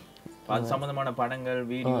 அது சம்மந்தமான படங்கள்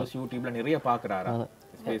வீடியோஸ் யூடியூப்ல நிறைய பார்க்குறாரா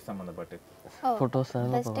ஸ்பேஸ் சம்மந்தப்பட்டு? ஃபோட்டோஸ்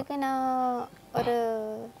ஃபஸ்ட்டுக்கு நான் ஒரு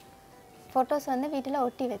ஃபோட்டோஸ் வந்து வீட்டில்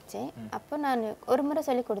ஒட்டி வச்சேன். அப்போ நான் ஒரு முறை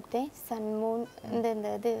சொல்லிக் கொடுத்தேன். சன் மூன் இது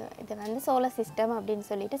வந்து சோலார் சிஸ்டம் அப்படின்னு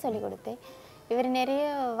சொல்லிட்டு சொல்லிக் கொடுத்தேன். இவர் நிறைய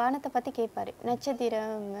வானத்தை பற்றி கேட்பார்,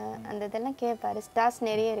 நட்சத்திரம் அந்த இதெல்லாம் கேட்பார். ஸ்டார்ஸ்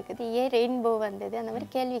நிறைய இருக்குது, ஏன் ரெயின்போ வந்தது, அந்த மாதிரி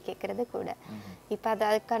கேள்வி கேட்குறது கூட. இப்போ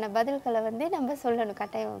அதுக்கான பதில்களை வந்து நம்ம சொல்லணும்.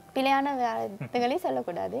 கட்டாயம் பிழையான இதுகளையும்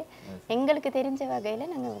சொல்லக்கூடாது. எங்களுக்கு தெரிஞ்ச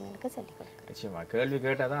வகையில் நாங்கள் அவங்களுக்கு சொல்லிக் கொடுக்குறோம். நிச்சயமா கேள்வி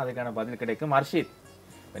கேட்டால் தான் அதுக்கான பதில் கிடைக்கும். அர்ஷித்,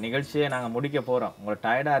 இப்போ நிகழ்ச்சியை நாங்கள் முடிக்க போகிறோம். உங்களுக்கு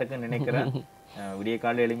டயர்டாக இருக்குன்னு நினைக்கிறேன். விடிய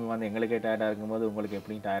காலையில் எழுப்பி வந்து எங்களுக்கே டயர்டாக இருக்கும்போது உங்களுக்கு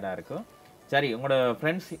எப்படி டயர்டாக இருக்கும்? சரி, உங்களோட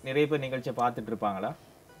ஃப்ரெண்ட்ஸ் நிறைய பேர் நிகழ்ச்சியை பார்த்துட்டு இருப்பாங்களா?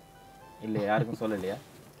 இல்லை, யாருக்கும் சொல்லலையா?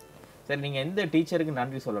 சரி, நீங்கள் எந்த டீச்சருக்கு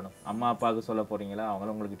நன்றி சொல்லணும்? அம்மா அப்பாவுக்கு சொல்ல போகிறீங்களா?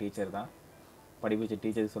 அவங்களும் உங்களுக்கு டீச்சர் தான், படிப்பிச்ச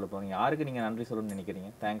டீச்சருக்கு சொல்ல போகிறீங்க. யாருக்கு நீங்கள் நன்றி சொல்லணும்னு நினைக்கிறீங்க?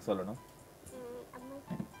 தேங்க்ஸ் சொல்லணும்?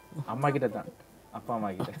 அம்மா கிட்ட தான். அப்பா அம்மா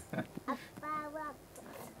கிட்ட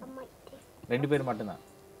 2 பேர் மட்டும்தான்?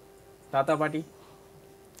 தாத்தா பாட்டி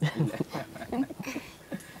இல்லை?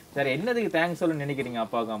 சரி, என்னதுக்கு தேங்க்ஸ் சொல்லணும்னு நினைக்கிறீங்க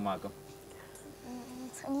அப்பாவுக்கும் அம்மாவுக்கும்?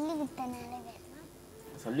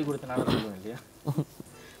 சொல்லி கொடுத்தனால சொல்லணும் இல்லையா?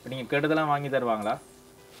 இப்போ நீங்கள் கேட்டதெல்லாம் வாங்கி தருவாங்களா?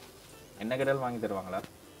 என்ன கேட்டாலும் வாங்கி தருவாங்களா?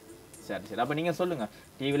 சரி சரி, அப்போ நீங்கள் சொல்லுங்கள்,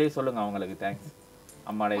 டிவிலேயே சொல்லுங்கள் அவங்களுக்கு தேங்க்ஸ்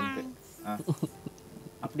அம்மாட இருக்கு.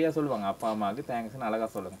 அப்படியா சொல்லுவாங்க அப்பா அம்மாவுக்கு தேங்க்ஸ்ன்னு அழகாக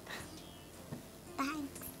சொல்லுங்கள்.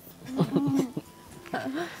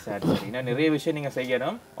 சரி சரி, இன்னும் நிறைய விஷயம் நீங்கள்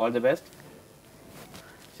செய்யணும். All the best.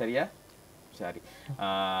 சரியா? சரி,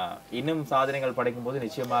 இன்னும் சாதனைகள் படைக்கும் போது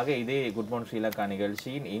நிச்சயமாக இதே குட் மார்னிங் ஸ்ரீலங்கா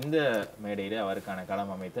நிகழ்ச்சியின் இந்த மேடையில் அவருக்கான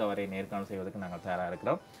களம் அமைத்து அவரை நேர்காணல் செய்வதற்கு நாங்கள் தயாராக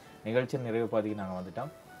இருக்கிறோம். நிகழ்ச்சியின் நிறைவு பாதிக்கு நாங்கள்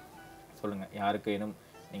வந்துட்டோம். சொல்லுங்கள், யாருக்கு இன்னும்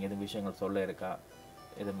நீங்கள் எதுவும் விஷயங்கள் சொல்ல இருக்கா?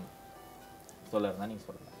 எதுவும் சொல்ல இருந்தால் நீங்கள்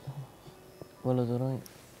சொல்லுங்கள். இவ்வளோ தூரம்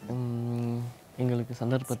எங்களுக்கு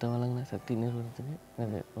சந்தர்ப்பத்தை வழங்கின சக்தி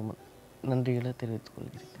நிறுவனத்துக்கு ரொம்ப நன்றிகளை தெரிவித்துக்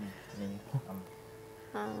கொள்கிறேன்.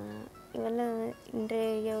 இவெல்லாம்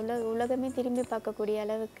இன்றைய உலகமே திரும்பி பார்க்கக்கூடிய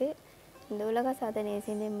அளவுக்கு இந்த உலக சாதனையை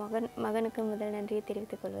செய்த மகனுக்கு முதல் நன்றியை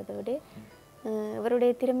தெரிவித்துக் கொள்வதோடு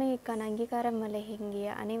இவருடைய திறமைக்கான அங்கீகாரம் வழங்கிய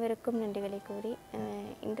அனைவருக்கும் நன்றிகளை கூறி,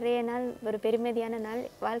 இன்றைய நாள் ஒரு பெருமதியான நாள்,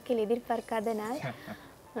 வாழ்க்கையில் எதிர்பார்க்காத நாள்.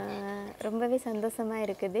 ரொம்பவே சந்தோஷமாக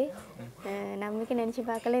இருக்குது. நம்பிக்கை நினச்சி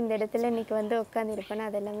பார்க்கல இந்த இடத்துல இன்றைக்கி வந்து உட்காந்துருப்பேன்னா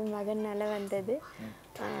அது எல்லாமே மகனால் வந்தது.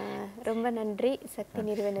 ரொம்ப நன்றி சக்தி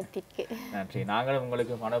நிறுவனத்திற்கு. நன்றி. நாங்களும்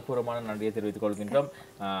உங்களுக்கு மனப்பூர்வமான நன்றியை தெரிவித்துக் கொள்கின்றோம்.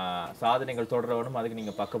 சாதனைகள் தொடரணும், அதுக்கு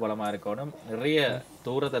நீங்கள் பக்கபலமாக இருக்கணும். நிறைய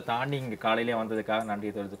தூரத்தை தாண்டி இங்கே காலையிலே வந்ததுக்காக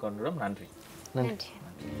நன்றியை தெரிவித்துக் கொள்கிறோம். நன்றி. நன்றி.